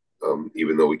city.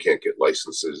 Even though we can't get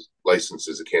licenses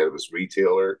as a cannabis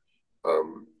retailer,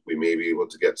 we may be able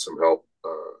to get some help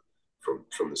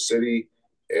from the city.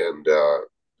 And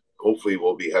hopefully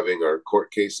we'll be having our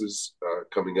court cases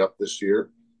coming up this year,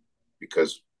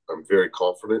 because I'm very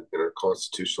confident in our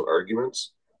constitutional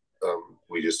arguments.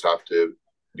 We just have to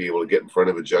be able to get in front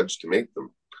of a judge to make them.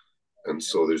 And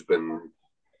so there's been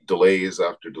delays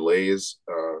after delays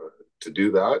to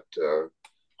do that.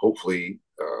 Hopefully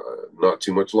not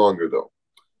too much longer, though.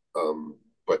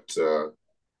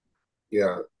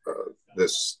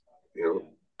 This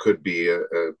could be a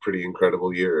pretty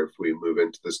incredible year if we move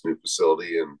into this new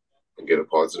facility and get a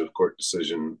positive court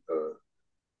decision.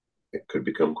 It could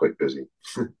become quite busy.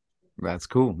 That's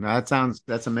cool.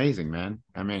 That's amazing, man.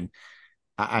 I mean,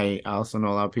 I also know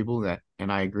a lot of people that,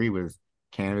 and I agree with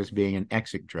cannabis being an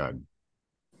exit drug,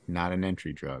 not an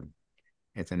entry drug.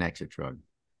 It's an exit drug.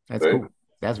 That's right. Cool.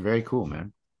 That's very cool,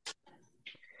 man.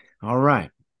 All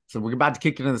right. So we're about to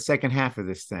kick into the second half of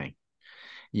this thing.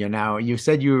 Now you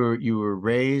said you were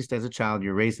raised as a child, you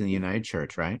were raised in the United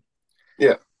Church, right?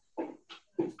 Yeah.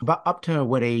 About up to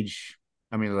what age?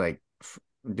 I mean, like,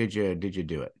 did you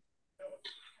do it?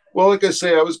 Well, like I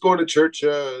say, I was going to church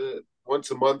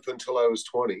once a month until I was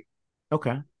 20.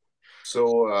 Okay.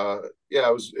 So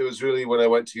it was really when I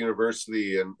went to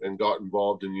university and got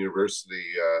involved in university,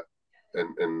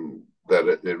 and that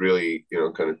it really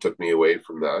kind of took me away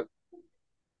from that.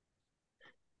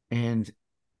 And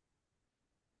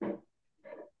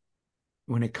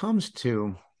when it comes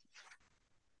to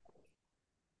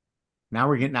now,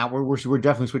 we're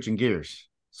definitely switching gears.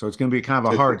 So it's going to be kind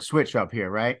of a hard switch up here,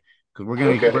 right? Because we're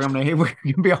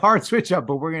gonna be a hard switch up,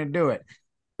 but we're gonna do it.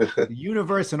 The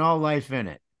universe and all life in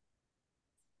it.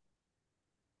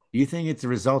 Do you think it's a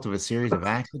result of a series of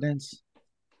accidents,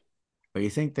 or you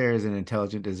think there is an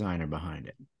intelligent designer behind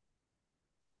it?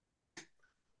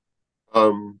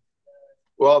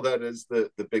 Well, that is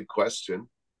the big question.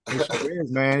 It sure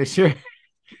is, man. It sure.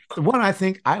 It's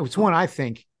one I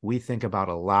think we think about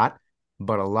a lot,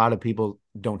 but a lot of people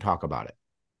don't talk about it.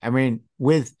 I mean,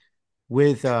 with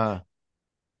the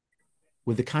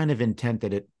kind of intent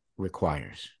that it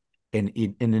requires in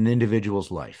an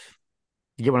individual's life.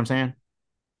 You get what I'm saying?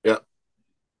 Yeah.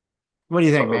 What do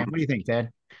you think, man? What do you think, Ted?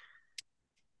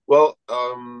 Well,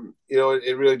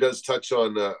 it really does touch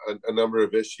on a number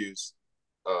of issues.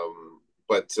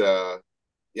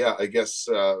 I guess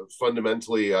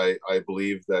fundamentally, I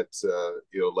believe that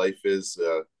life is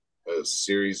a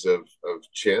series of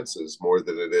chances more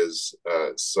than it is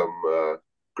some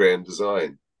grand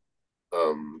design.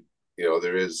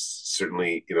 There is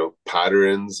certainly,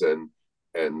 patterns and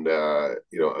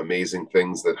amazing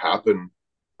things that happen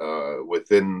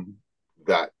within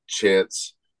that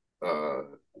chance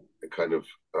kind of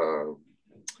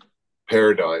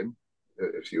paradigm,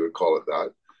 if you would call it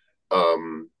that.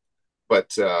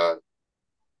 But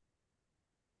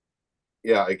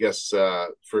I guess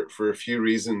for a few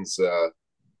reasons, the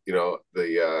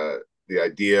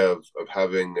idea of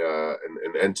having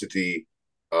an entity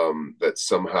that's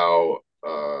somehow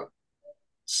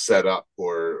set up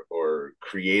or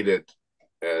created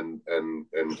and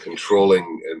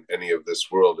controlling any of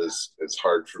this world is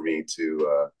hard for me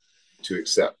to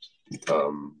accept,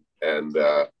 and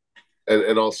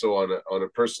also on a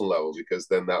personal level, because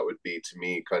then that would be to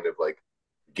me kind of like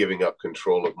giving up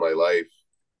control of my life,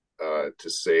 to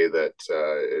say that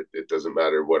it doesn't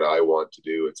matter what I want to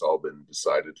do, it's all been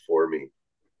decided for me.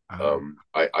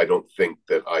 I don't think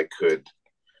that I could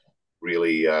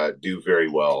really do very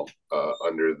well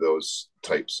under those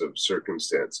types of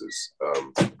circumstances.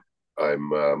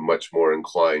 I'm much more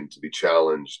inclined to be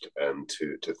challenged and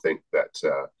to think that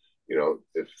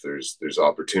if there's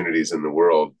opportunities in the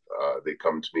world, they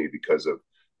come to me because of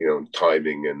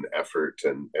timing and effort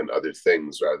and other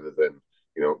things, rather than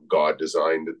God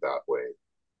designed it that way.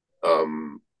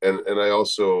 And I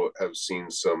also have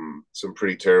seen some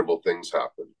pretty terrible things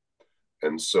happen.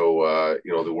 And so,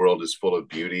 the world is full of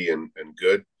beauty and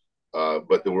good,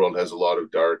 but the world has a lot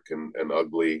of dark and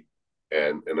ugly.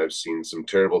 And I've seen some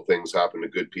terrible things happen to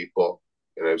good people,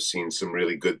 and I've seen some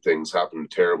really good things happen to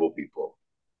terrible people.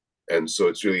 And so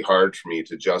it's really hard for me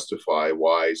to justify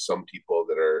why some people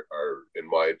that are in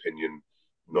my opinion,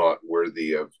 not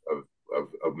worthy of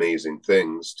amazing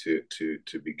things to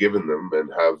be given them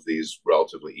and have these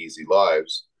relatively easy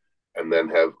lives, and then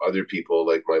have other people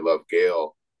like my love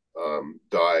Gail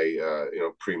die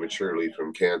prematurely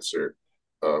from cancer,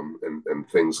 and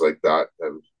things like that.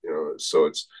 So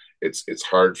it's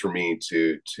hard for me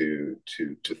to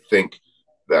think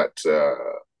that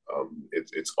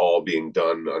it's all being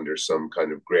done under some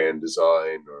kind of grand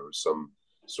design or some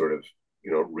sort of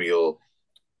real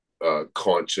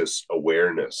conscious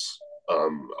awareness.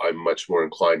 I'm much more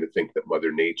inclined to think that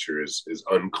Mother Nature is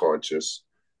unconscious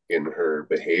in her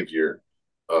behavior,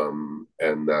 and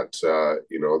that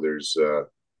there's a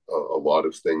lot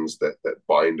of things that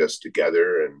bind us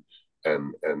together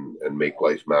and make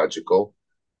life magical.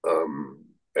 And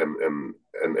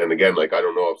again, like, I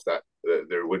don't know if that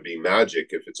there would be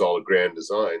magic if it's all a grand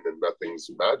design. Then nothing's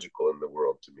magical in the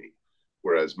world to me.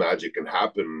 Whereas magic can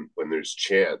happen when there's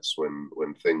chance,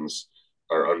 when things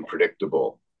are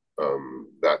unpredictable.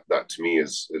 That to me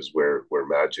is where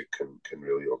magic can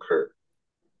really occur.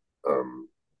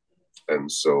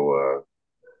 And so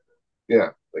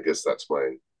I guess that's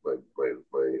my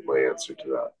answer to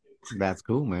that. That's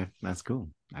cool, man. That's cool.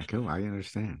 Cool. I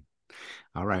understand.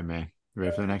 All right, man. You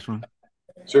ready for the next one?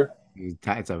 Sure.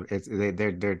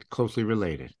 They're closely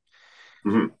related.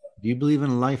 Mm-hmm. Do you believe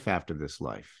in life after this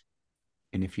life?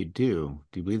 And if you do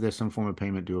you believe there's some form of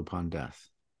payment due upon death?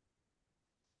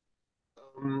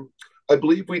 I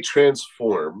believe we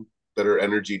transform, that our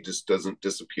energy just doesn't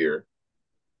disappear.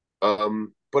 But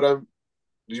did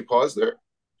you pause there?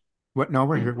 What? No,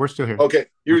 we're here. We're still here. Okay,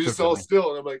 you were just all still,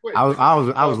 and I'm like, wait.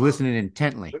 I was listening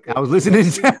intently. Okay. I was listening.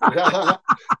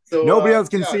 So, nobody else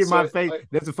can see my face.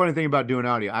 That's the funny thing about doing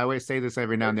audio. I always say this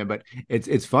every now and then, but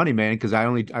it's funny, man, because I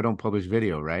don't publish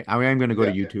video, right? I mean, I'm going to go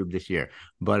to YouTube this year,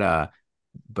 but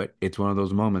it's one of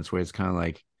those moments where it's kind of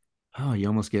like, oh, you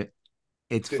almost get.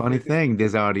 It's a funny thing,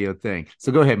 this audio thing.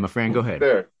 So go ahead, my friend. Go ahead.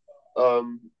 There.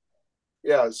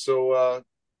 So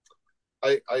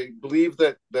I believe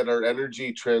that our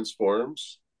energy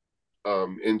transforms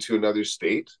into another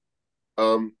state.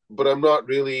 But I'm not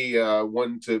really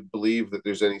one to believe that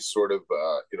there's any sort of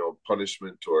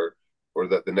punishment or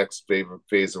that the next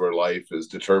phase of our life is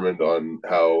determined on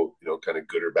how kind of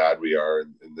good or bad we are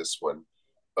in this one.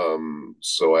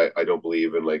 So I don't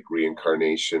believe in like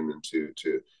reincarnation into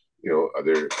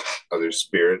other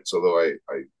spirits, although I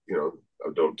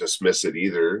don't dismiss it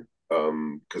either,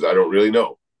 because I don't really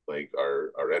know. Like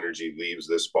our energy leaves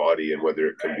this body, and whether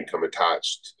it can become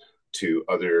attached to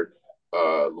other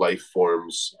life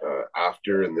forms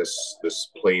after in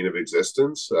this plane of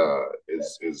existence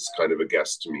is kind of a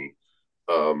guess to me.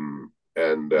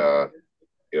 And I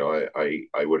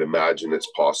would imagine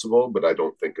it's possible, but I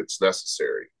don't think it's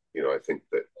necessary. I think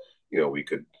that we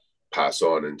could pass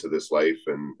on into this life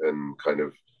and kind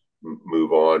of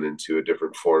move on into a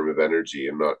different form of energy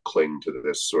and not cling to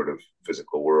this sort of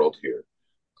physical world here.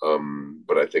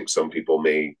 But I think some people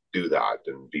may do that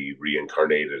and be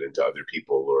reincarnated into other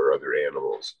people or other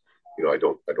animals. I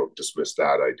don't dismiss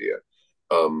that idea.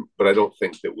 But I don't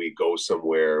think that we go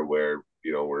somewhere where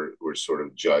we're sort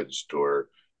of judged or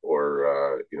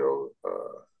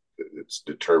it's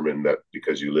determined that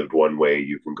because you lived one way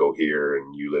you can go here,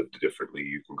 and you lived differently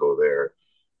you can go there.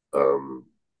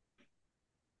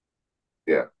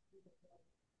 Yeah.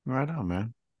 Right on,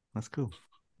 man. That's cool.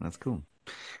 That's cool.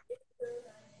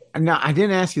 Now, I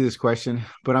didn't ask you this question,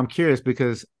 but I'm curious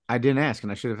because I didn't ask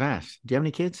and I should have asked. Do you have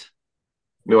any kids?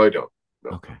 No, I don't.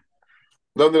 No. Okay.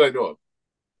 None that I know of.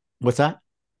 What's that?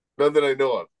 None that I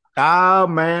know of. Oh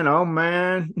man, oh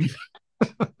man.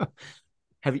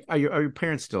 Are your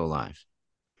parents still alive?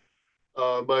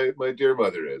 My dear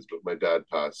mother is, but my dad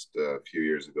passed a few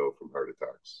years ago from heart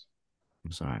attacks.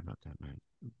 I'm sorry about that, man.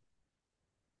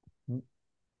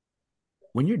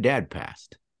 When your dad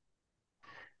passed,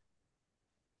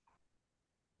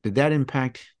 did that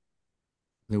impact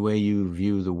the way you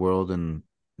view the world and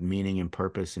meaning and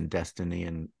purpose and destiny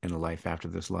and a life after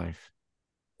this life?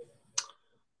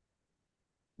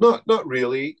 Not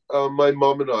really. My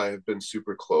mom and I have been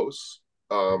super close,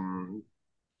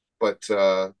 but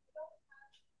I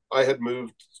had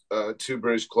moved to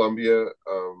British Columbia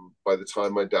by the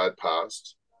time my dad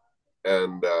passed,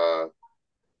 and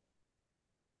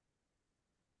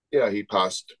yeah, he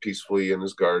passed peacefully in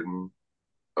his garden,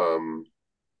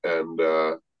 and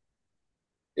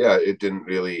yeah, it didn't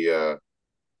really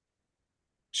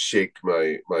shake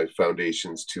my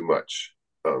foundations too much.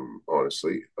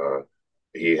 Honestly,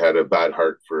 he had a bad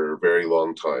heart for a very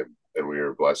long time, and we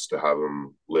were blessed to have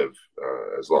him live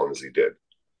as long as he did.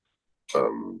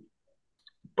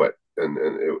 But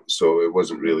so it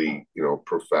wasn't really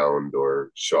profound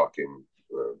or shocking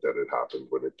that it happened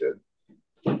when it did.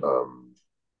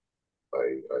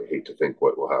 I hate to think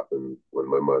what will happen when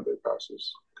my mother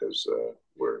passes, because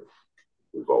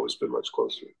we've always been much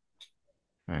closer.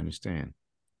 I understand.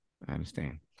 I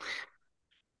understand.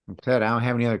 Like I said, I don't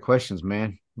have any other questions,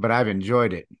 man, but I've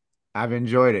enjoyed it. I've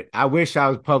enjoyed it. I wish I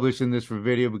was publishing this for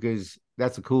video because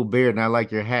that's a cool beard, and I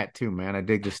like your hat too, man. I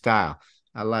dig the style.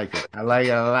 I like it. I like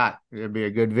it a lot. It'll be a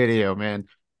good video, man.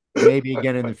 Maybe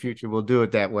again in the future we'll do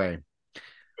it that way.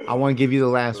 I want to give you the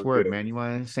last word, Okay. man. You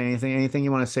want to say anything? Anything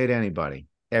you want to say to anybody?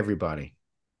 Everybody.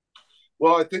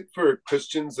 Well, I think for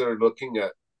Christians that are looking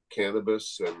at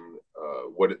cannabis and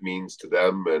what it means to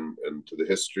them, and to the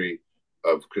history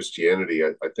of Christianity,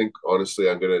 I think honestly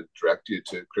I'm going to direct you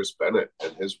to Chris Bennett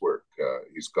and his work.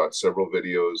 He's got several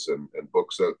videos and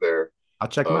books out there, I'll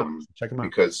check them out. Check them out.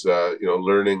 because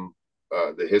learning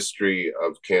the history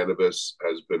of cannabis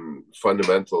has been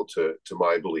fundamental to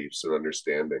my beliefs and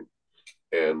understanding.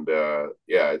 And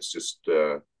yeah, it's just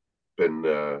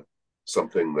been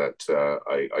something that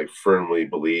I firmly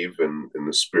believe in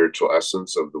the spiritual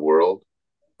essence of the world.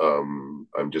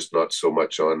 I'm just not so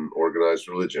much on organized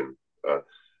religion,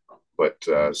 but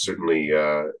certainly,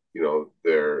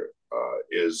 there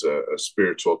is a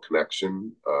spiritual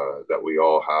connection that we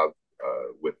all have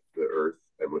with the earth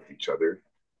and with each other,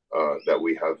 that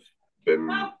we have been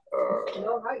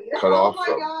cut off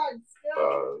from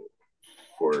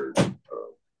for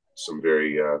some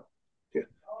very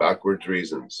backwards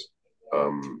reasons.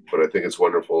 But I think it's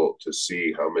wonderful to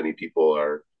see how many people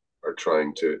are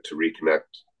trying to reconnect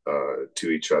to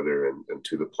each other and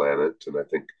to the planet. And I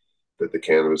think that the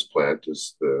cannabis plant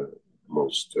is the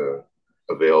most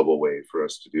available way for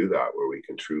us to do that, where we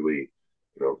can truly,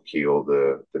 heal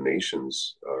the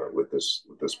nations with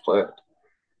this plant.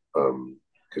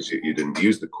 Because you didn't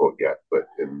use the quote yet, but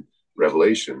in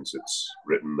Revelations, it's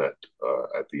written that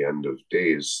at the end of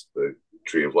days, the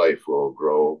tree of life will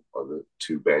grow on the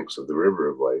two banks of the river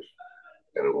of life,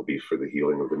 and it will be for the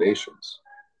healing of the nations.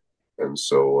 And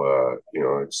so,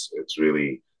 it's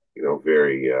really,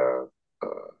 very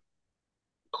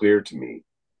clear to me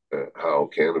how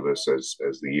cannabis, as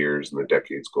the years and the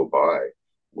decades go by,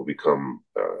 will become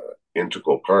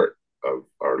integral part of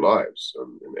our lives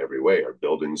in every way. Our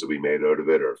buildings will be made out of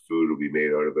it. Our food will be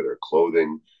made out of it. Our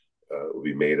clothing will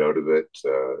be made out of it.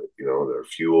 Our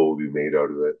fuel will be made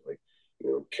out of it. Like,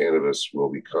 cannabis will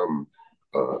become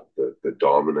the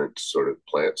dominant sort of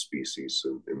plant species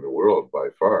in the world by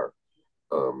far.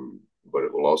 But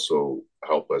it will also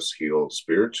help us heal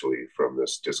spiritually from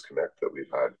this disconnect that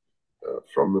we've had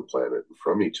from the planet and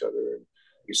from each other. And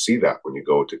you see that when you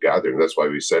go to gathering. That's why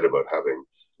we said about having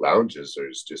lounges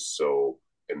is just so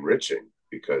enriching,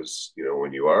 because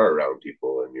when you are around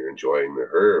people and you're enjoying the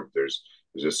herb, there's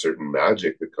a certain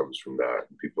magic that comes from that,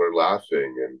 and people are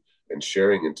laughing and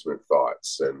sharing intimate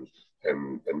thoughts and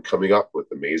coming up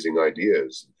with amazing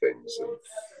ideas and things.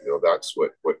 And that's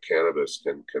what cannabis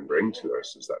can bring to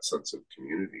us, is that sense of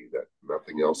community that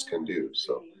nothing else can do.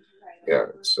 So yeah,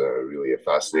 it's really a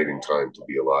fascinating time to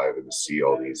be alive and to see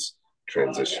all these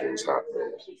transitions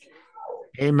happening.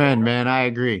 Amen, man. I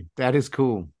agree. That is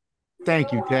cool.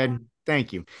 Thank you, Ted.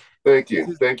 Thank you. Thank This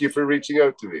you. is Thank you for reaching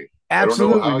out to me. I don't know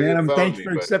absolutely, how man. you found Thanks me, for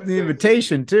but accepting the thanks.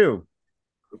 invitation too.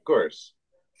 Of course.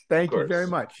 Of Thank you very course.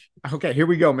 much. Okay, here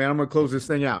we go, man. I'm gonna close this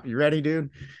thing out. You ready, dude?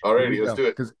 Here we Alrighty, let's go. do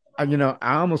it. Because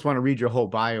I almost want to read your whole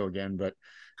bio again, but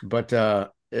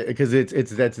because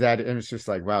it's that's that, and it's just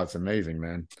like, wow, it's amazing,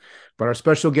 man. But our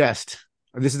special guest,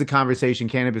 this is the Conversation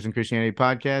Cannabis and Christianity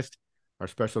podcast. Our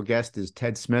special guest is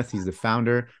Ted Smith. He's the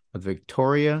founder of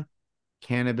Victoria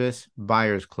Cannabis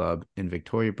Buyers Club in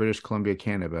Victoria, British Columbia,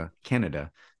 Canada,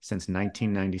 since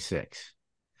 1996.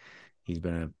 He's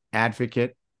been an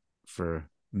advocate for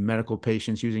medical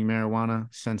patients using marijuana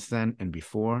since then and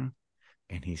before,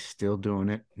 and he's still doing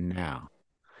it now.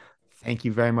 Thank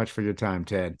you very much for your time,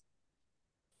 Ted.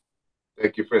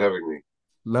 Thank you for having me.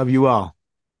 Love you all.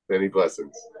 Many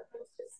blessings.